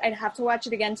be right. I'd have to watch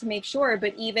it again to make sure,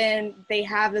 but even they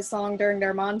have the song during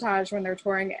their montage when they're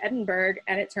touring Edinburgh,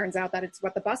 and it turns out that it's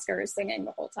what the busker is singing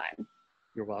the whole time.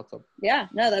 You're welcome. Yeah,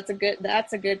 no, that's a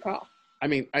good call. I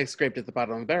mean, I scraped at the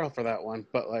bottom of the barrel for that one,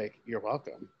 but like, you're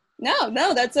welcome.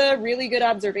 No, that's a really good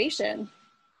observation.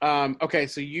 Okay,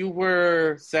 so you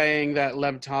were saying that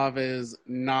Lev Tov is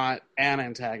not an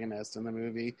antagonist in the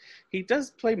movie. He does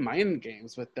play mind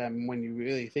games with them when you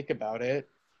really think about it.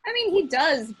 I mean, he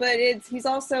does, but he's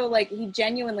also like, he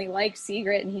genuinely likes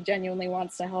Sigrid and he genuinely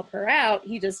wants to help her out.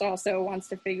 He just also wants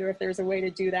to figure if there's a way to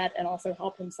do that and also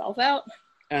help himself out.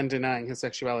 And denying his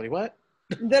sexuality. What?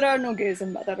 There are no gays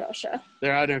in Mother Russia.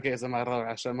 There are no gays in Mother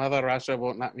Russia. Mother Russia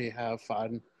won't let me have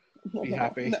fun. Be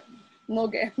happy. No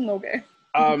gay. No.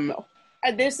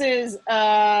 This is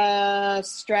a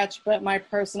stretch, but my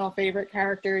personal favorite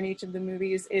character in each of the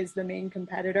movies is the main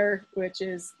competitor, which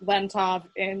is Lemtov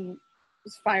in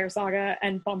Fire Saga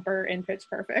and Bumper in Pitch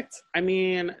Perfect. I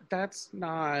mean, that's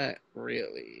not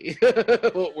really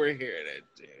what we're here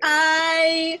to do.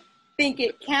 I think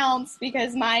it counts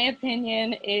because my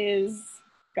opinion is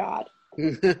God.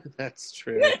 That's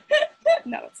true.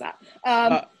 No, it's not.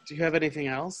 Do you have anything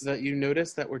else that you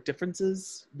noticed that were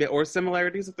differences or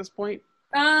similarities at this point?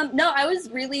 No, I was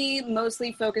really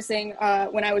mostly focusing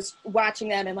when I was watching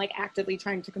them and like actively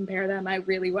trying to compare them. I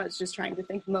really was just trying to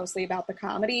think mostly about the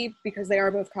comedy because they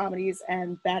are both comedies,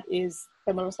 and that is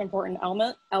the most important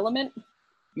element.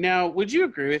 Now, would you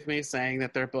agree with me saying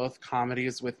that they're both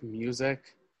comedies with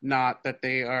music, not that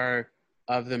they are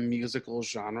of the musical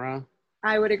genre?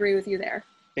 I would agree with you there.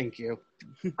 Thank you.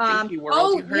 Thank you,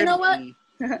 world. You know what? Me.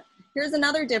 Here's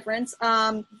another difference,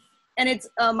 and it's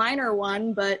a minor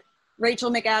one, but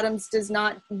Rachel McAdams does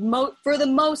not, for the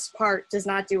most part, does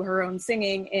not do her own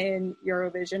singing in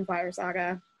Eurovision Fire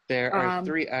Saga. There are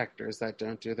 3 actors that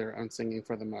don't do their own singing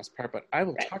for the most part, but I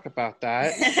will talk about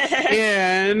that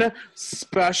in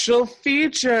special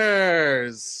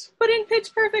features. But in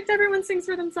Pitch Perfect, everyone sings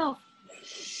for themselves.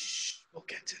 Shh, we'll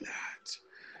get to that.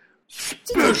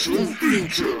 Special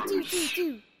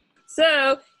features.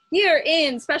 So, here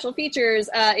in Special Features,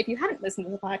 if you haven't listened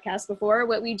to the podcast before,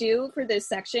 what we do for this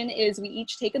section is we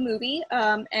each take a movie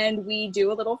and we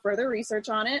do a little further research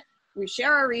on it. We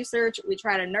share our research. We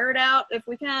try to nerd out if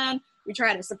we can. We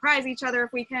try to surprise each other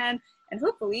if we can. And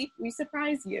hopefully, we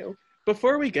surprise you.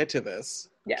 Before we get to this,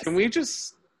 Yes. can we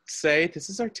just say this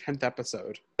is our 10th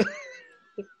episode?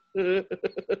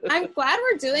 I'm glad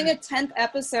we're doing a 10th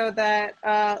episode that,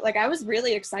 I was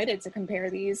really excited to compare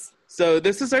these. So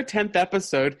this is our 10th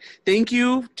episode. Thank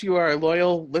you to our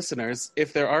loyal listeners,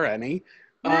 if there are any.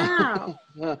 Wow.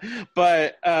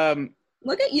 But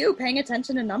Look at you paying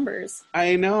attention to numbers.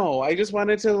 I know. I just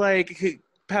wanted to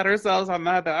pat ourselves on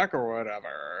the back or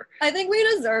whatever. I think we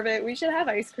deserve it. We should have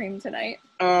ice cream tonight.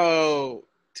 Oh,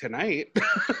 tonight?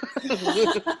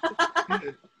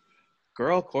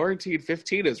 Girl, quarantine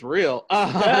 15 is real.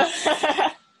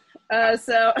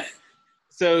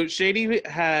 So Shady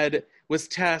was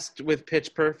tasked with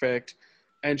Pitch Perfect,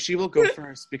 and she will go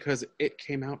first because it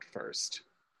came out first.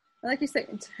 I like you say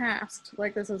tasked,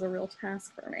 like this is a real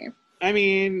task for me. I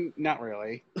mean, not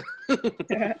really.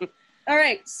 All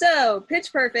right, so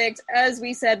Pitch Perfect, as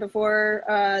we said before,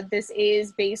 this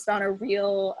is based on a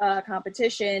real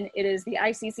competition. It is the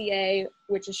ICCA,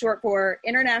 which is short for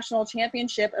International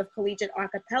Championship of Collegiate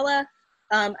Acapella.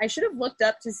 I should have looked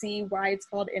up to see why it's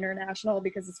called international,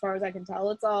 because as far as I can tell,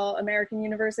 it's all American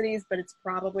universities, but it's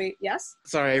probably, yes?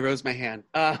 Sorry, I raised my hand.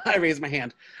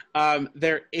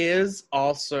 There is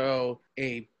also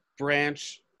a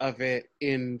branch of it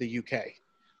in the UK.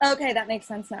 Okay, that makes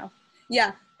sense now.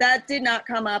 Yeah, that did not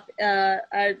come up.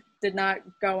 I did not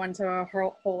go into a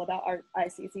whole about our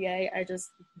ICCA. I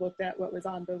just looked at what was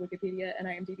on the Wikipedia and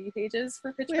IMDb pages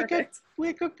for Pitch Perfect.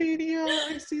 Wikipedia,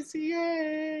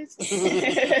 ICCAs.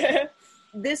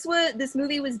 This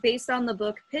movie was based on the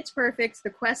book Pitch Perfect: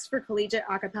 The Quest for Collegiate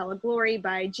Acapella Glory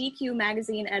by GQ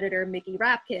magazine editor Mickey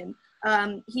Rapkin.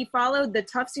 He followed the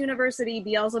Tufts University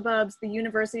Beelzebubs, the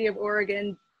University of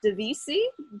Oregon Divisi,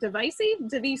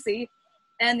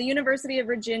 and the University of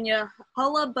Virginia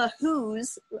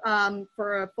Hullabahoos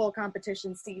for a full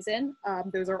competition season.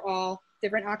 Those are all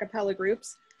different a cappella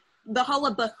groups. The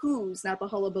Hullabahoos, not the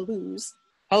Hullabaloos.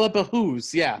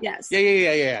 Hullabahoos, yeah. Yes.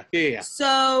 Yeah.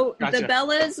 So Gotcha. The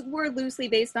Bellas were loosely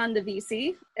based on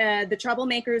Divisi. The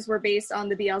Troublemakers were based on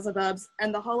the Beelzebubs.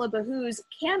 And the Hullabahoos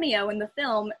cameo in the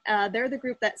film, they're the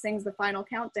group that sings the final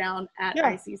countdown at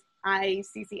ICCA.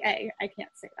 I can't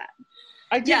say that.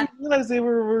 I didn't realize they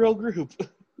were a real group.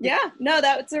 Yeah, no,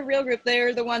 that's a real group.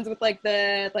 They're the ones with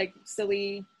the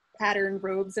silly patterned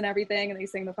robes and everything, and they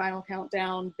sing the final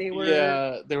countdown. They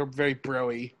were very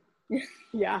bro-y.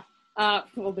 Yeah.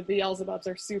 Well, the Beelzebubs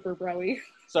are super bro-y.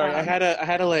 Sorry, I had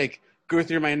to go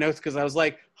through my notes because I was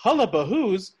like,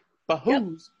 Hullabahoos? Bahoos?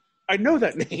 Yep. I know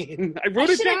that name. I wrote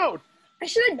it down. I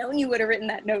should have known you would have written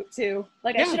that note too.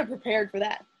 I should have prepared for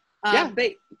that.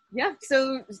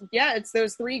 It's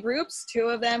those 3 groups. 2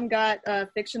 of them got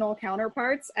fictional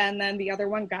counterparts, and then the other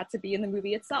one got to be in the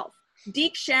movie itself.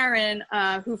 Deke Sharon,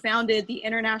 who founded the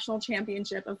International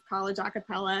Championship of College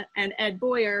Acapella, and Ed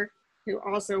Boyer, who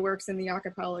also works in the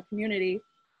acapella community.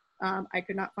 I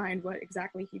could not find what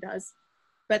exactly he does.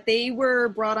 But they were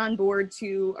brought on board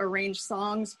to arrange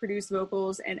songs, produce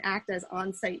vocals, and act as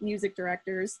on-site music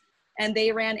directors. And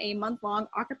they ran a month-long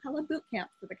acapella boot camp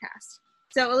for the cast.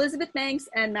 So Elizabeth Banks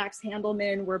and Max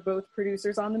Handelman were both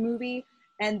producers on the movie,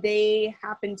 and they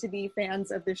happened to be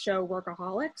fans of the show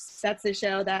Workaholics. That's the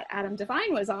show that Adam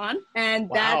Devine was on, and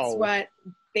That's what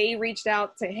they reached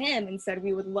out to him and said,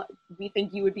 we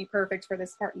think you would be perfect for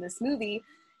this part in this movie.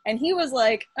 And he was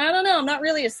like, I don't know, I'm not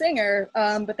really a singer,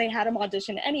 but they had him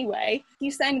audition anyway. He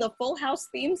sang the Full House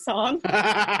theme song,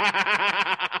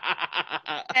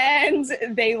 and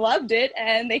they loved it,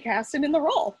 and they cast him in the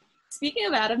role. Speaking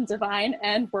of Adam Devine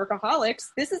and Workaholics,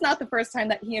 this is not the first time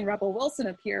that he and Rebel Wilson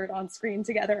appeared on screen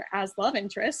together as love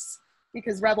interests,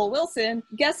 because Rebel Wilson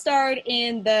guest starred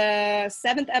in the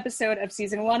 7th episode of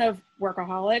season 1 of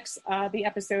Workaholics. The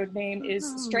episode name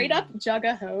is Straight Up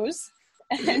Jugga Hose.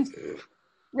 And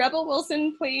Rebel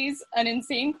Wilson plays an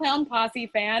insane clown posse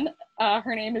fan.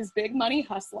 Her name is Big Money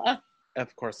Hustler.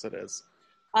 Of course it is.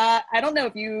 I don't know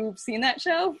if you've seen that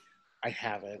show. I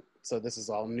haven't. So this is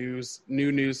all new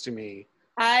news to me.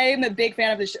 I'm a big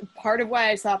fan of the show. Part of why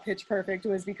I saw Pitch Perfect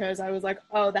was because I was like,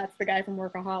 oh, that's the guy from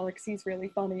Workaholics. He's really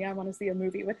funny. I want to see a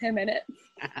movie with him in it.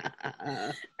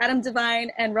 Adam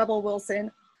Devine and Rebel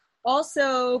Wilson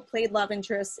also played love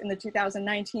interests in the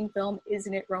 2019 film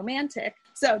Isn't It Romantic?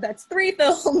 So that's 3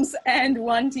 films and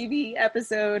 1 TV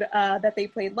episode that they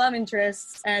played love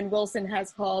interests, and Wilson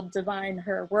has called Devine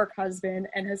her work husband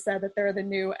and has said that they're the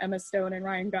new Emma Stone and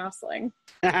Ryan Gosling.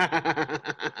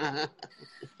 The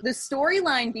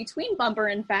storyline between Bumper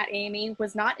and Fat Amy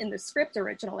was not in the script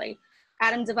originally.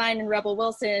 Adam Devine and Rebel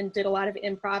Wilson did a lot of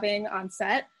improvising on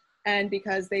set, and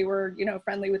because they were,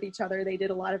 friendly with each other, they did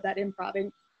a lot of that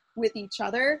improvising with each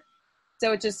other.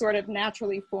 So it just sort of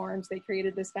naturally formed. They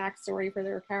created this backstory for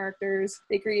their characters.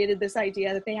 They created this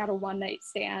idea that they had a one-night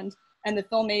stand. And the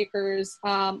filmmakers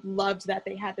loved that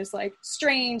they had this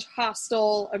strange,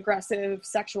 hostile, aggressive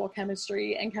sexual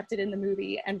chemistry and kept it in the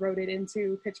movie and wrote it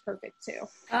into Pitch Perfect too.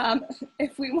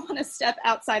 If we want to step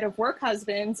outside of work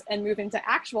husbands and move into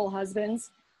actual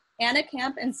husbands, Anna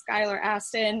Camp and Skylar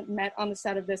Astin met on the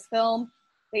set of this film.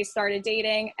 They started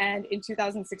dating, and in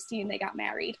 2016, they got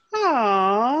married.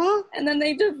 Aww. And then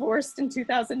they divorced in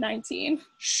 2019.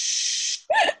 Shh.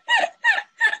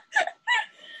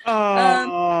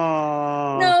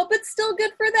 No, but still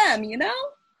good for them,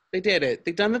 They did it.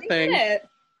 They done the thing. Did it.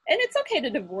 And it's okay to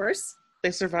divorce.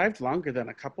 They survived longer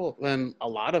than a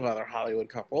lot of other Hollywood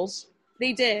couples.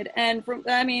 They did. And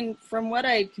from what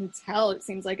I can tell, it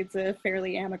seems like it's a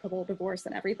fairly amicable divorce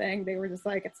and everything. They were just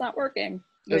like, it's not working.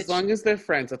 As long as they're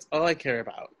friends, that's all I care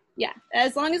about. Yeah,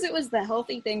 as long as it was the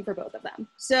healthy thing for both of them.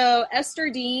 So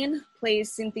Esther Dean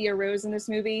plays Cynthia Rose in this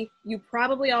movie. You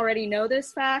probably already know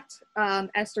this fact.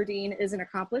 Esther Dean is an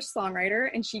accomplished songwriter,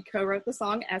 and she co-wrote the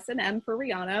song S&M for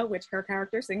Rihanna, which her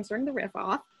character sings during the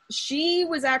riff-off. She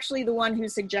was actually the one who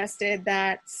suggested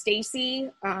that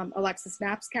Stacy, Alexis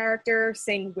Knapp's character,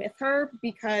 sing with her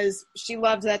because she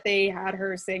loved that they had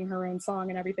her sing her own song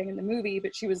and everything in the movie,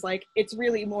 but she was like, it's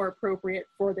really more appropriate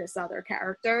for this other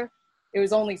character. It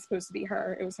was only supposed to be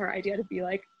her. It was her idea to be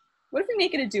like, what if we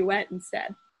make it a duet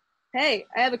instead? Hey,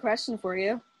 I have a question for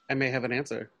you. I may have an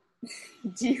answer.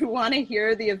 Do you want to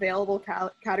hear the available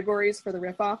categories for the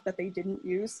riff-off that they didn't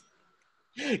use?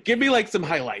 Give me some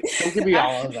highlights. Don't give me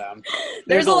all of them.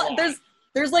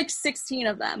 There's 16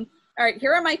 of them. All right,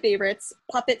 here are my favorites.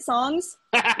 Puppet songs,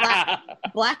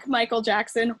 Black Michael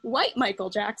Jackson, White Michael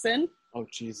Jackson. Oh,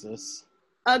 Jesus.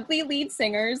 Ugly lead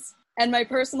singers, and my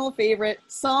personal favorite,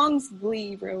 songs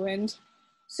Glee ruined.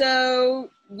 So,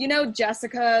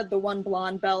 Jessica, the one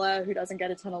blonde Bella who doesn't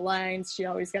get a ton of lines. She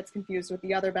always gets confused with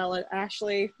the other Bella,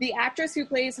 Ashley. The actress who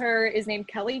plays her is named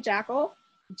Kelly Jackal.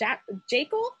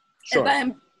 Jackal? Sure. If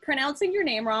I'm pronouncing your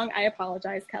name wrong, I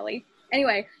apologize, Kelly.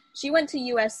 Anyway, she went to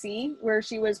USC, where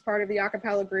she was part of the a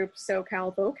cappella group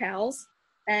SoCal Vocals,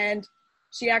 and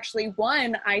she actually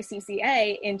won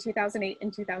ICCA in 2008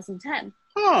 and 2010.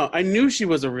 Oh, I knew she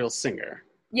was a real singer.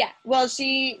 Yeah, well,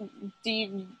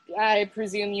 I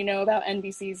presume you know about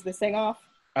NBC's The Sing-Off?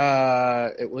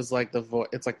 It was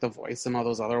it's like The Voice and all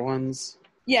those other ones.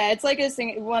 Yeah, it's like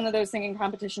one of those singing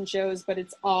competition shows, but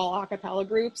it's all a cappella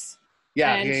groups.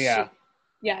 Yeah.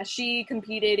 She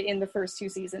competed in the first 2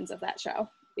 seasons of that show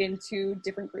in 2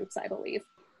 different groups, I believe.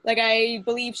 I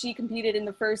believe she competed in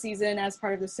the first season as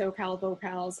part of the SoCal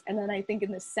Vocals, and then I think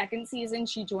in the second season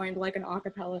she joined an a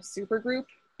cappella supergroup,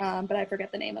 but I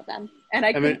forget the name of them. And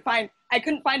I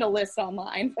couldn't find a list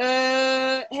online.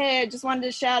 Hey, I just wanted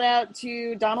to shout out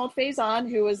to Donald Faison,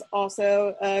 who was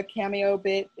also a cameo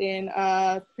bit in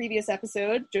a previous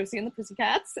episode, Josie and the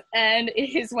Pussycats, and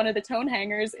is one of the tone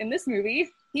hangers in this movie.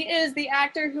 He is the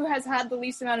actor who has had the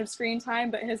least amount of screen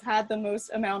time, but has had the most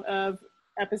amount of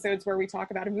episodes where we talk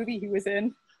about a movie he was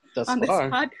in on this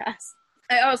podcast.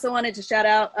 I also wanted to shout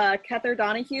out Kether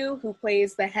Donahue, who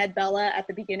plays the head Bella at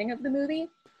the beginning of the movie.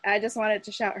 I just wanted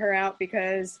to shout her out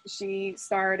because she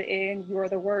starred in You're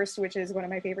the Worst, which is one of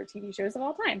my favorite TV shows of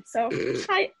all time. So,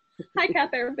 hi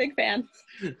Kether, big fan.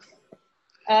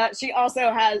 She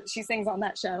sings on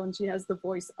that show, and she has the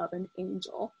voice of an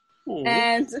angel. Aww.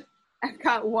 And I've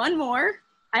got one more.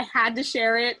 I had to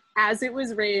share it as it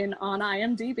was written on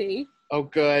IMDb. Oh,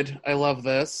 good. I love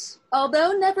this.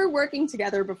 Although never working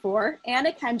together before,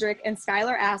 Anna Kendrick and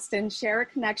Skylar Astin share a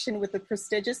connection with the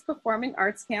prestigious performing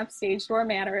arts camp Stage Door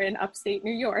Manor in upstate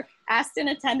New York. Astin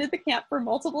attended the camp for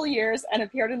multiple years and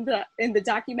appeared in the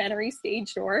documentary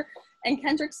Stage Door, and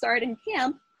Kendrick starred in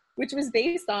Camp, which was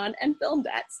based on and filmed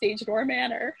at Stage Door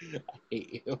Manor. I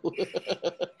hate you.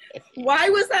 Why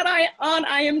was that on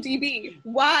IMDb?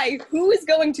 Why? Who is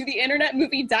going to the Internet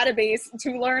Movie Database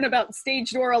to learn about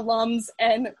Stage Door alums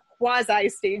and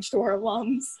quasi-Stage Door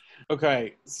alums?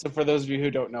 Okay, so for those of you who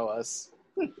don't know us,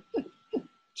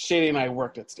 Shady and I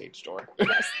worked at Stage Door.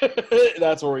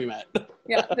 That's where we met.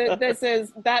 Yeah,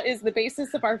 that is the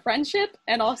basis of our friendship,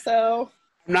 and also...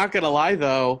 I'm not gonna lie,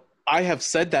 though. I have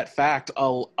said that fact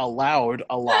aloud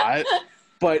a lot,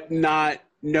 but not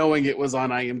knowing it was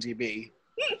on IMDb.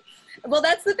 Well,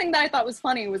 that's the thing that I thought was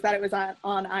funny, was that it was on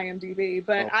IMDb.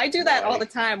 But I do that all the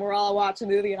time, where I'll watch a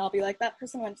movie and I'll be like, that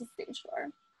person went to Stage Door.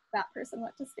 That person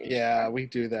went to Stage Door. Yeah, we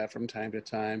do that from time to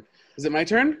time. Is it my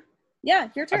turn? Yeah,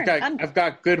 your turn. I've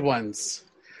got good ones.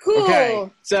 Cool. Okay,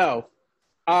 so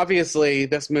obviously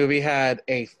this movie had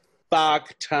a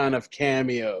fuck ton of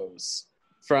cameos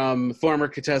from former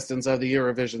contestants of the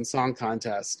Eurovision Song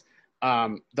Contest.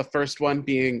 The first one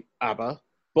being ABBA,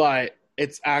 but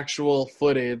it's actual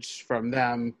footage from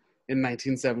them in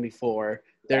 1974.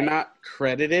 They're not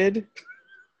credited.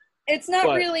 It's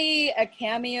not really a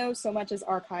cameo so much as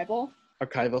archival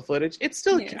footage. It's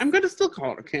still, yes. I'm going to still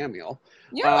call it a cameo.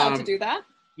 You're allowed to do that.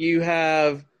 You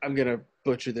have, I'm going to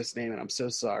butcher this name and I'm so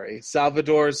sorry,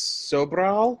 Salvador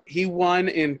Sobral. He won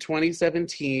in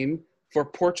 2017 for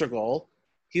Portugal.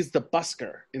 He's the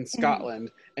busker in Scotland,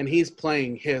 and he's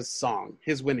playing his song,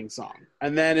 his winning song.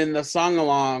 And then in the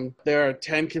song-along, there are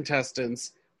 10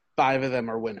 contestants. 5 of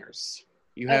them are winners.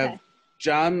 You have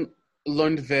John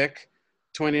Lundvik,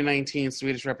 2019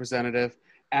 Swedish representative,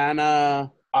 Anna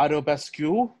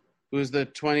Adobescu, who's the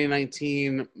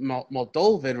 2019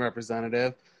 Moldovan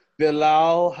representative,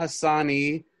 Bilal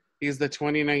Hassani, he's the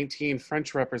 2019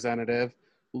 French representative,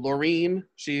 Loreen,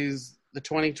 she's the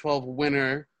 2012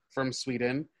 winner from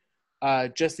Sweden.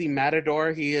 Jesse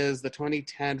Matador, he is the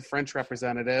 2010 French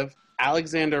representative.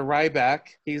 Alexander Rybak,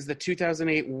 he's the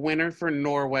 2008 winner for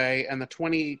Norway and the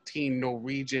 2018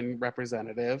 Norwegian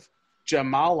representative.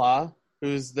 Jamala,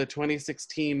 who's the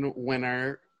 2016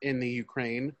 winner in the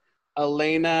Ukraine.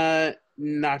 Elena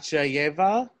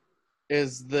Nachayeva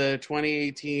is the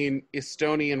 2018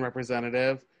 Estonian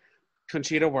representative.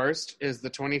 Conchita Wurst is the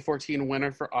 2014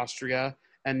 winner for Austria.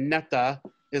 And Netta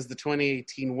is the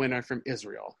 2018 winner from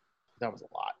Israel. That was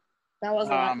a lot. That was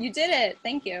a lot. You did it.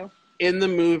 Thank you. In the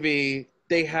movie,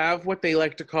 they have what they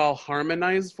like to call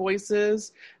harmonized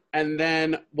voices, and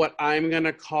then what I'm going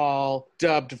to call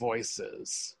dubbed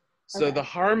voices. So the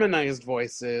harmonized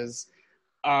voices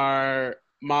are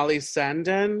Molly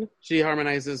Sandén. She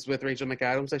harmonizes with Rachel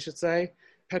McAdams, I should say.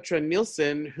 Petra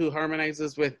Nielsen, who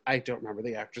harmonizes with, I don't remember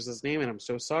the actress's name, and I'm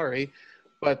so sorry,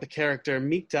 but the character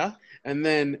Mita. And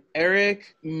then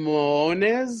Eric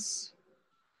Moniz.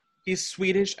 He's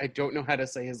Swedish. I don't know how to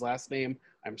say his last name.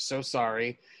 I'm so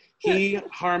sorry. He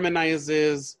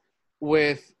harmonizes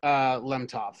with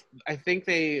Lemtov. I think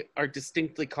they are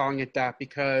distinctly calling it that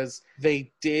because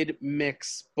they did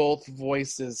mix both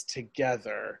voices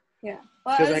together. Yeah.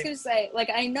 Well, I was going to say,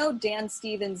 like, I know Dan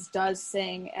Stevens does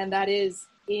sing, and that is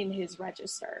in his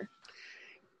register.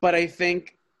 But I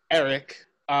think Eric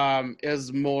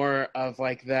is more of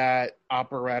like that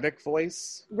operatic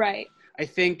voice. Right. I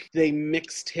think they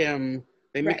mixed him,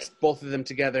 they mixed both of them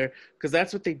together because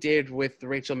that's what they did with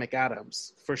Rachel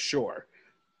McAdams, for sure.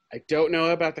 I don't know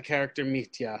about the character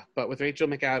Mitya, but with Rachel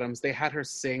McAdams, they had her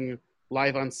sing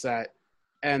live on set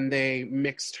and they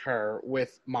mixed her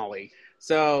with Molly.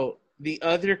 So the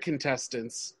other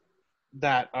contestants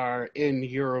that are in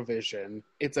Eurovision,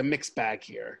 it's a mixed bag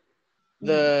here.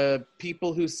 The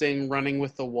people who sing Running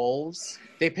with the Wolves,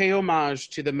 they pay homage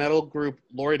to the metal group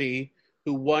Lordi,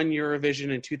 who won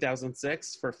Eurovision in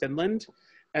 2006 for Finland,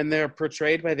 and they're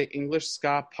portrayed by the English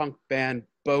ska punk band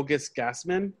Bogus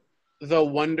Gasman. The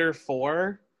Wonder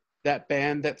Four, that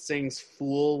band that sings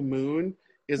Full Moon,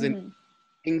 is an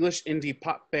English indie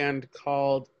pop band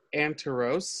called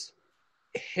Anteros.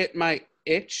 Hit My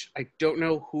Itch, I don't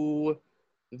know who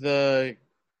the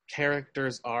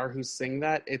characters are who sing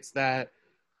that. It's that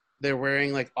they're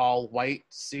wearing like all white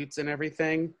suits and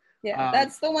everything. Yeah,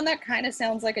 that's the one that kind of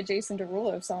sounds like a Jason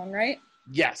Derulo song, right?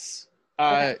 Yes.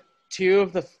 2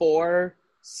 of the 4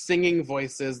 singing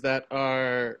voices that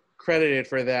are credited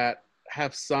for that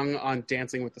have sung on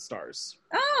Dancing with the Stars.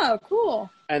 Oh,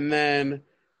 cool. And then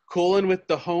Coolin' with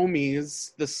the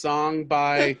Homies, the song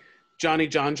by Johnny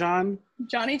John John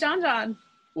Johnny John John.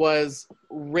 was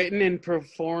written and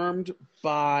performed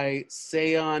by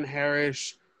Seyon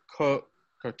Harish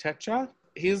Kotecha.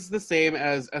 He's the same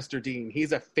as Esther Dean.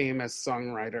 He's a famous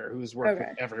songwriter who's worked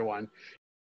with everyone.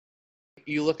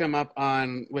 You look him up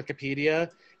on Wikipedia,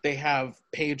 they have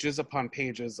pages upon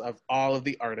pages of all of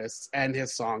the artists and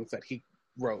his songs that he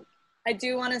wrote. I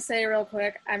do want to say real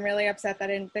quick, I'm really upset that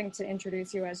I didn't think to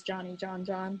introduce you as Johnny John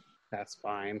John. That's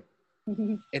fine.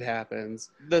 It happens.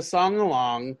 The song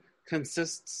along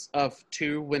consists of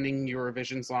 2 winning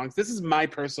Eurovision songs. This is my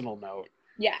personal note.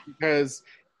 Yeah. Because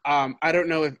I don't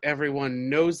know if everyone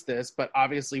knows this, but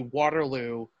obviously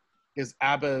Waterloo is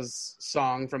ABBA's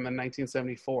song from the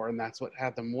 1974, and that's what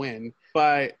had them win.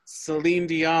 But Celine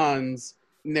Dion's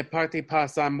Ne partez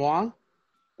pas sans moi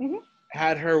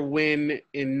had her win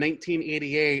in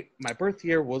 1988. My birth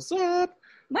year was up.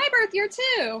 My birth year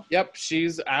too. Yep,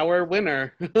 she's our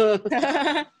winner. Good.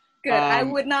 I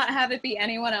would not have it be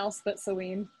anyone else but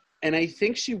Celine. And I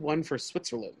think she won for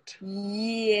Switzerland.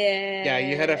 Yeah. Yeah,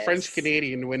 you had a French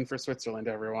Canadian win for Switzerland,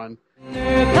 everyone.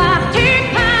 Ne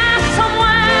partez pas sans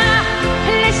moi,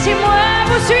 laissez-moi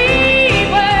vous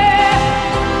suivre.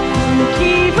 Vous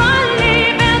qui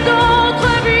volez vers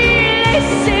d'autres vies,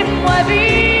 laissez-moi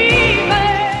vivre.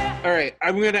 All right,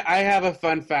 I have a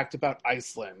fun fact about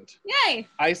Iceland. Yay.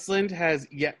 Iceland has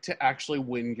yet to actually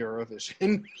win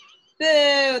Eurovision.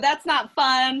 Boo, that's not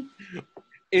fun.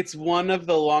 It's one of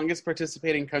the longest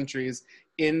participating countries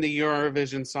in the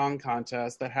Eurovision Song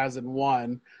Contest that hasn't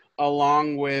won,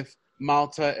 along with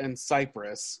Malta and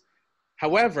Cyprus.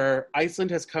 However, Iceland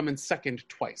has come in second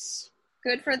twice.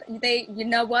 Good for they. You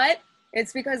know what?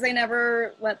 It's because they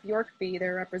never let Bjork be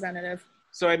their representative.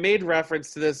 So I made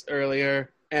reference to this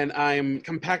earlier, and I'm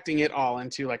compacting it all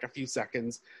into like a few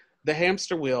seconds. The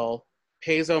Hamster Wheel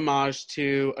pays homage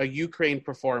to a Ukraine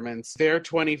performance, their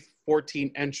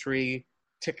 2014 entry,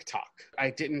 TikTok. I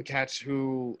didn't catch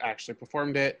who actually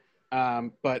performed it,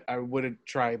 but I wouldn't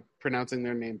try pronouncing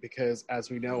their name because, as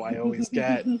we know, I always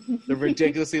get the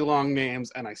ridiculously long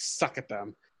names and I suck at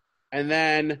them. And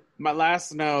then my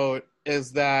last note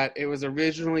is that it was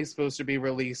originally supposed to be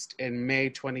released in May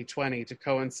 2020 to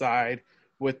coincide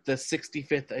with the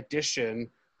 65th edition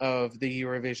of the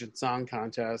Eurovision Song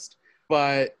Contest,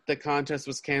 but the contest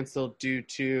was canceled due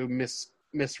to Miss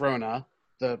Rona,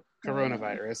 the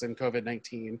coronavirus and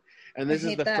COVID-19. And this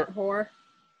is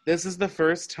this is the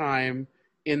first time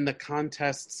in the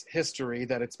contest's history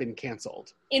that it's been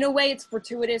canceled. In a way, it's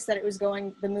fortuitous that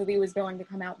the movie was going to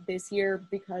come out this year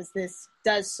because this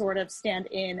does sort of stand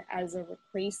in as a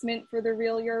replacement for the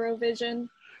real Eurovision.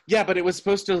 Yeah, but it was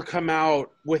supposed to come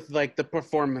out with like the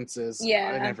performances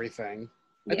and everything.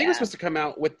 I think it was supposed to come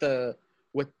out with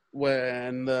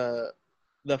when the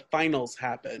finals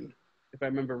happened, if I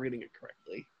remember reading it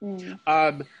correctly.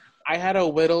 I had to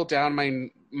whittle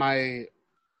down my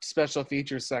special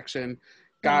features section.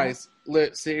 Guys,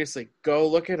 seriously, go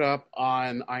look it up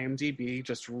on IMDb.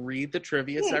 Just read the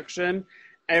trivia section.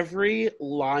 Every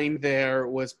line there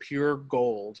was pure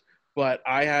gold, but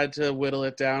I had to whittle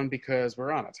it down because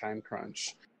we're on a time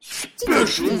crunch.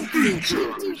 Special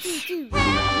features.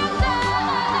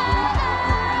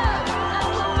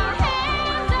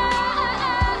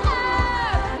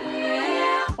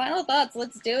 Final thoughts,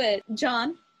 let's do it.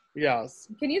 John, Yes.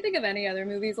 can you think of any other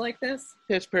movies like this?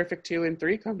 Pitch Perfect 2 and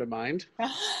 3 come to mind.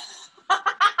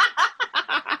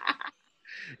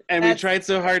 And we tried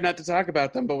so hard not to talk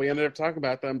about them, but we ended up talking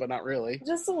about them, but not really.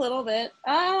 Just a little bit.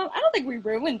 I don't think we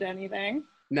ruined anything.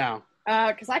 No.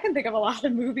 Because I can think of a lot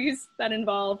of movies that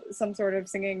involve some sort of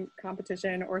singing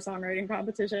competition or songwriting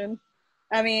competition.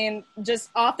 I mean, just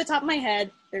off the top of my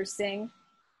head, there's Sing,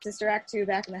 Sister Act 2,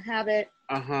 Back in the Habit,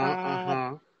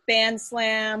 Band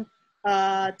Slam,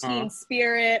 Teen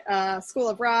Spirit, School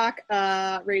of Rock,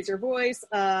 Raise Your Voice,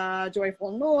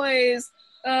 Joyful Noise.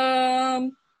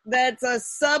 That's a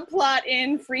subplot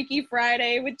in Freaky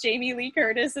Friday with Jamie Lee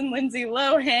Curtis and Lindsay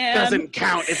Lohan. Doesn't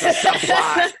count. It's a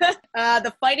subplot.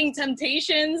 The Fighting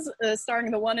Temptations, starring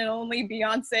the one and only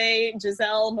Beyonce,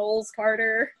 Giselle Knowles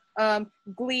Carter.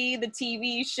 Glee, the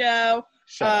TV show.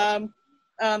 Shut up.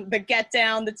 The Get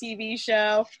Down, the TV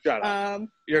show. Shut up.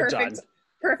 You're done.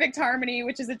 Perfect Harmony,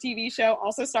 which is a TV show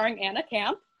also starring Anna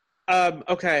Camp.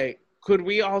 Okay. Could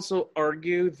we also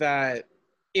argue that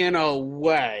in a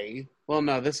way, well,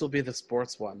 no, this will be the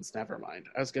sports ones. Never mind.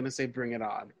 I was going to say Bring It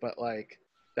On, but like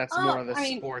that's more of the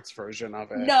sports version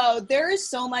of it. No, there is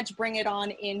so much Bring It On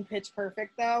in Pitch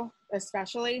Perfect though,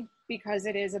 especially because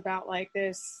it is about like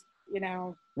this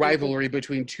rivalry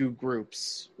between two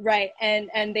groups. Right,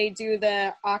 and they do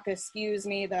the aka excuse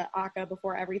me, the aka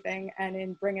before everything, and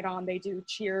in Bring It On they do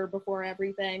cheer before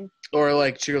everything. Or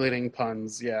like cheerleading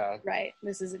puns, yeah. Right,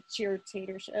 this is a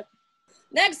cheer-tatorship.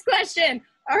 Next question!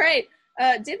 All right,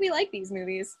 did we like these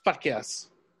movies? Fuck yes.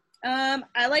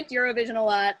 I liked Eurovision a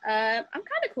lot. I'm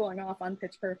kind of cooling off on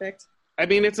Pitch Perfect. I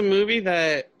mean, it's a movie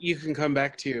that you can come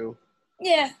back to.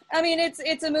 Yeah, I mean,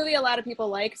 it's a movie a lot of people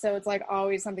like, so it's like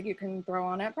always something you can throw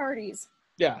on at parties.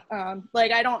 Yeah.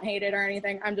 Like, I don't hate it or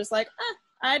anything. I'm just like,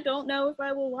 I don't know if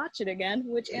I will watch it again,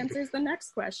 which answers the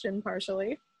next question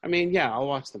partially. I mean, yeah, I'll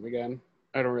watch them again.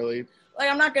 I don't really... Like,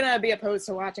 I'm not going to be opposed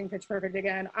to watching Pitch Perfect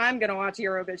again. I'm going to watch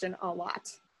Eurovision a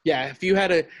lot. Yeah, if you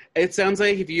had it sounds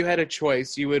like if you had a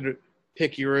choice, you would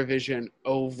pick Eurovision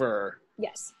over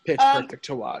Yes. Pitch Perfect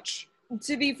to watch.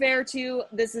 To be fair, too,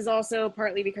 this is also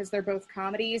partly because they're both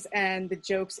comedies, and the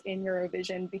jokes in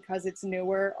Eurovision, because it's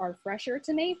newer, are fresher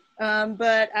to me.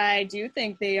 But I do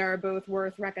think they are both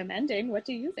worth recommending. What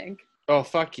do you think? Oh,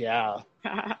 fuck yeah.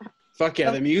 Fuck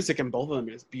yeah, the music in both of them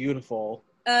is beautiful.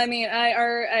 I mean,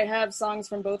 I have songs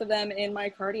from both of them in my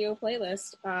cardio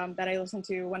playlist that I listen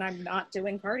to when I'm not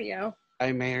doing cardio.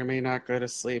 I may or may not go to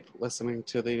sleep listening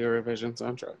to the Eurovision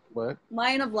soundtrack. What?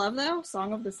 Lion of Love, though?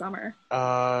 Song of the Summer.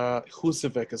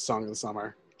 Husavik is Song of the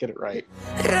Summer. Get it right.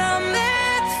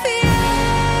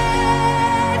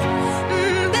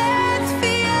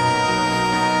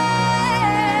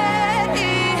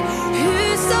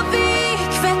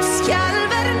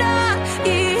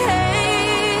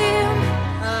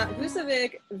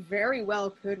 Husavik very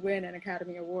well could win an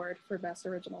Academy Award for Best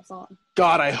Original Song.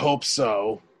 God, I hope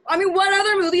so. I mean, what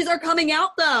other movies are coming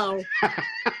out, though?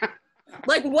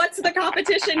 Like, what's the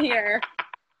competition here?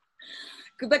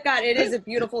 But God, it is a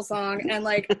beautiful song, and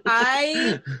like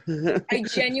I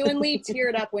genuinely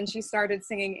teared up when she started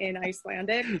singing in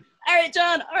Icelandic. All right,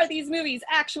 John, are these movies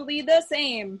actually the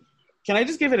same? Can I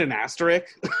just give it an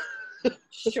asterisk?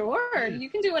 Sure,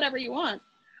 you can do whatever you want.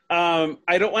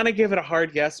 I don't want to give it a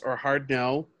hard yes or a hard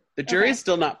no. The jury's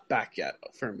still not back yet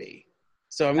for me,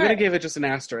 so I'm going to give it just an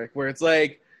asterisk, where it's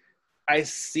like I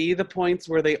see the points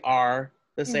where they are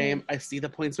the same. I see the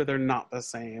points where they're not the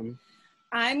same.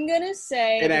 I'm gonna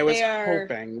say, and I was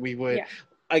hoping we would. Yeah.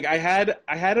 Like I had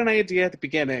an idea at the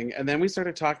beginning, and then we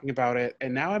started talking about it,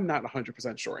 and now I'm not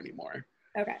 100% sure anymore.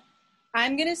 Okay,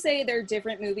 I'm gonna say they're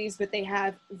different movies, but they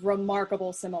have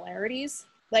remarkable similarities.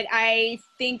 Like, I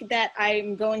think that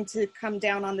I'm going to come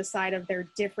down on the side of they're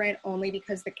different only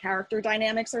because the character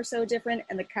dynamics are so different,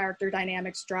 and the character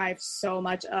dynamics drive so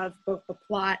much of both the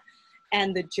plot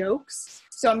and the jokes.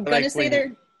 So I'm going to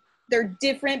say they're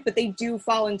different, but they do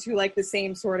fall into, like, the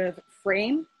same sort of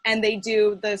frame. And they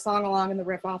do, the song-along and the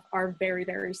riff-off are very,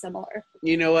 very similar.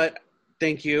 You know what?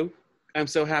 Thank you. I'm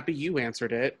so happy you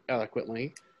answered it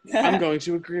eloquently. I'm going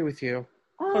to agree with you.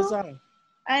 Huzzah.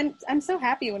 I'm so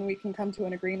happy when we can come to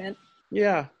an agreement.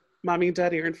 Yeah. Mommy and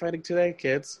Daddy aren't fighting today,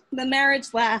 kids. The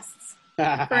marriage lasts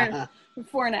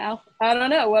for now. I don't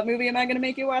know. What movie am I going to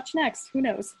make you watch next? Who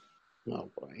knows? Oh,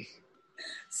 boy.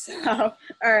 So,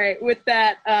 all right. With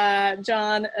that,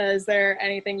 John, is there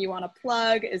anything you want to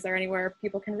plug? Is there anywhere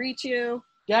people can reach you?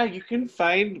 Yeah, you can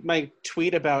find my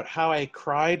tweet about how I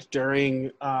cried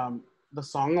during the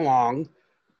song-along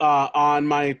on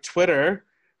my Twitter.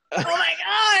 Oh, my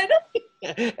God!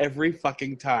 Every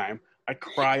fucking time I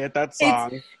cry at that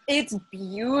song. It's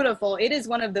beautiful. It is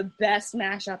one of the best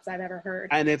mashups I've ever heard.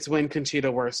 And it's when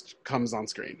Conchita Wurst comes on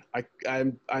screen.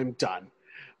 I'm done.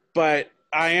 But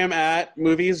I am at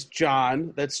Movies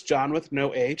John. That's John with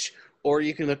no H. Or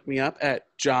you can look me up at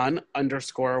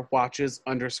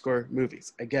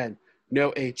John_watches_movies. Again,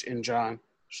 no H in John.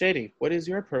 Shady, what is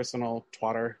your personal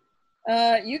twatter?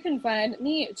 You can find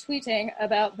me tweeting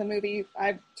about the movie.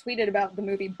 I've tweeted about the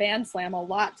movie Bandslam a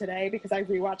lot today because I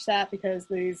rewatched that because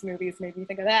these movies made me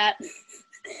think of that.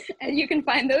 And you can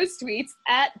find those tweets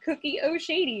at Cookie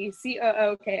O'Shady,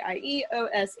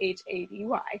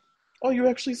 COOKIEOSHADY. Oh, you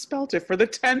actually spelled it for the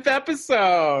 10th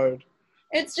episode.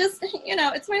 It's just,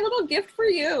 it's my little gift for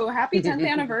you. Happy 10th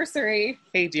anniversary.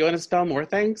 Hey, do you want to spell more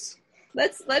things?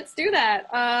 Let's do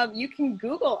that. You can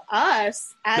Google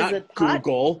us as Not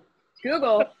Google.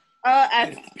 Google.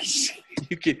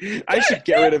 You can. I should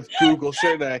get rid of Google,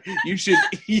 shouldn't I? You should.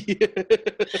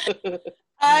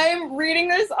 I'm reading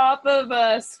this off of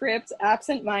a script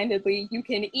absentmindedly. You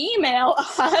can email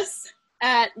us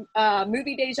at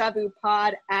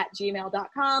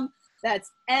moviedejavupod@gmail.com.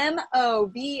 That's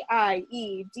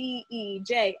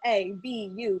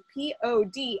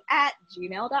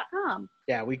moviedejavupod@gmail.com.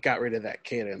 Yeah, we got rid of that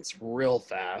cadence real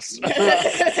fast.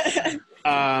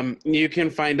 You can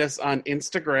find us on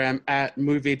Instagram at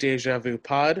Movie Deja Vu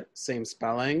Pod, same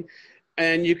spelling.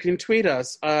 And you can tweet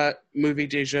us at Movie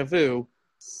Deja Vu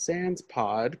Sans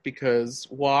Pod, because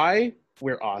why?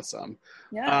 We're awesome.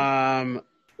 Yeah.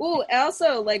 Ooh,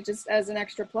 also, like, just as an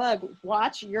extra plug,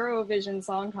 watch Eurovision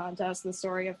Song Contest, The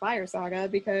Story of Fire Saga,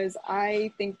 because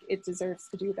I think it deserves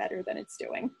to do better than it's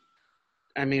doing.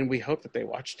 I mean, we hope that they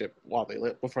watched it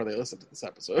before they listened to this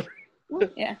episode.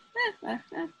 Yeah.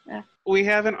 We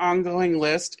have an ongoing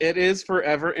list. It is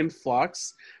forever in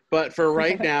flux. But for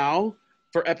right now,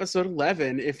 for episode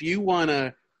 11, if you want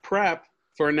to prep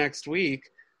for next week,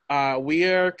 we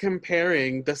are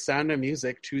comparing The Sound of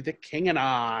Music to The King and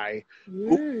I.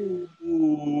 Ooh.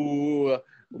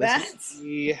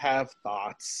 We have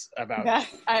thoughts about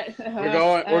it.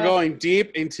 We're going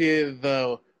deep into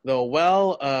the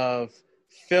well of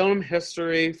film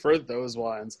history for those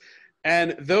ones.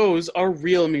 And those are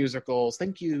real musicals.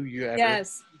 Thank you, Ever.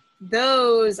 Yes.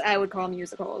 Those I would call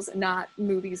musicals, not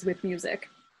movies with music.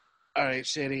 All right,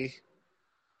 Shitty.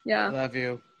 Yeah. I love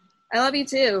you. I love you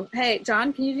too. Hey,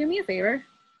 John, can you do me a favor?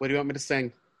 What do you want me to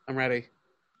sing? I'm ready.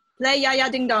 Play Ya Ya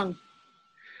Ding Dong.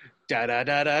 Da da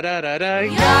da da da da da.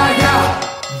 Yeah,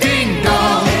 yeah, ding